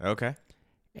place. Okay.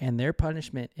 And their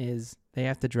punishment is they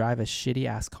have to drive a shitty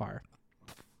ass car.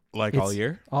 All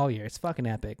year? All year. It's fucking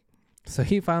epic. So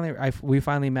we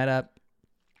finally met up.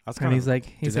 And he's like,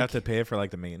 does he have to pay for like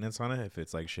the maintenance on it if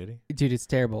it's like shitty? Dude, it's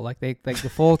terrible. Like the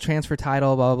full transfer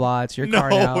title, blah blah blah. It's your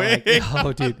car now. Way.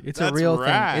 Like, dude, it's a real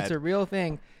thing. It's a real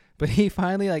thing. But he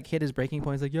finally hit his breaking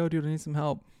point. He's like, yo, dude, I need some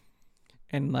help.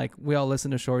 And we all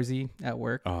listen to Shorzy at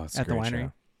work it's at the winery.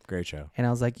 Show. Great show. And I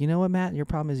was like, you know what, Matt? Your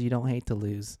problem is you don't hate to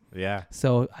lose. Yeah.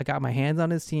 So I got my hands on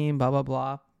his team, blah blah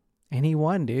blah, and he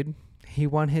won, dude. He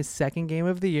won his second game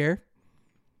of the year.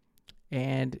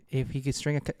 And if he could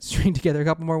string together a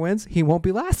couple more wins, he won't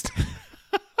be last.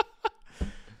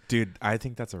 Dude, I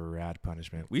think that's a rad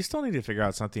punishment. We still need to figure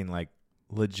out something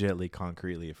legitly,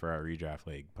 concretely for our redraft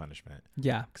league punishment.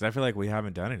 Yeah. Because I feel like we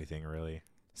haven't done anything really.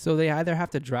 So they either have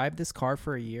to drive this car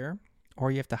for a year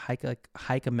or you have to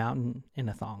hike a mountain in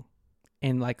a thong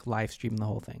and live stream the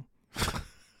whole thing.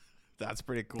 That's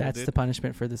pretty cool, That's dude. the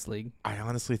punishment for this league. I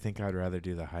honestly think I'd rather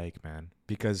do the hike, man.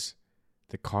 Because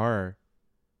the car...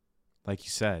 Like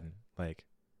you said,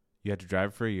 you have to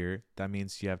drive for a year. That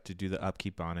means you have to do the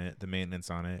upkeep on it, the maintenance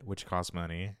on it, which costs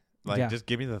money. Just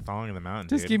give me the thong in the mountain,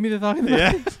 dude. Just give me the thong in the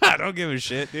mountain. I don't give a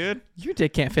shit, dude. Your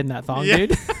dick can't fit in that thong,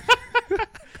 dude.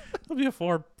 It'll be a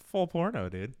full porno,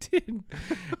 dude. Dude.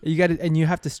 You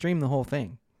have to stream the whole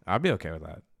thing. I'd be okay with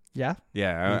that. Yeah?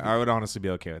 Yeah, I would honestly be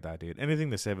okay with that, dude.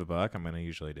 Anything to save a buck, I'm going to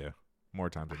usually do.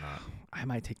 More times than not. I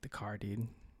might take the car, dude.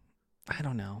 I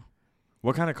don't know.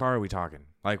 What kind of car are we talking?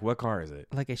 What car is it?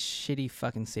 Like a shitty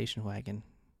fucking station wagon.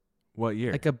 What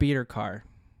year? Like a beater car.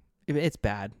 It's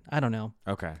bad. I don't know.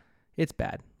 Okay. It's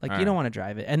bad. All you don't want to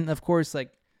drive it. And of course,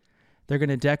 they're going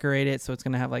to decorate it. So it's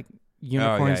going to have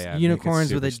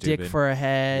unicorns with a dick for a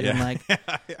head. Yeah. And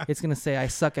it's going to say, I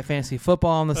suck at fantasy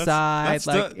football on the side. It's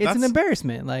an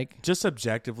embarrassment. Just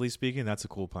objectively speaking, that's a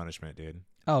cool punishment, dude.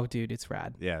 Oh, dude, it's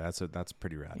rad. Yeah, that's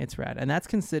pretty rad. It's rad. And that's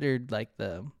considered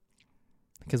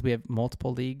because we have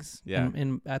multiple leagues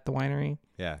in at the winery.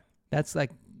 Yeah. That's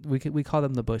we call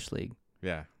them the Bush League.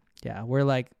 Yeah. Yeah. We're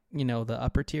the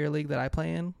upper tier league that I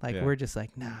play in. We're just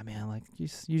nah, man, you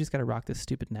just got to rock this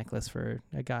stupid necklace for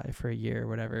a year or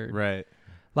whatever. Right.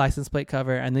 License plate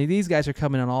cover. And these guys are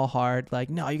coming in all hard.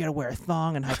 No, you got to wear a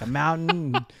thong and hike a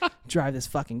mountain and drive this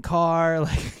fucking car.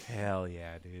 Hell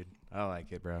yeah, dude. I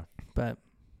like it, bro. But.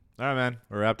 All right, man.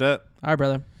 We're wrapped up. All right,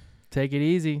 brother. Take it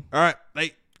easy. All right.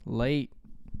 Late.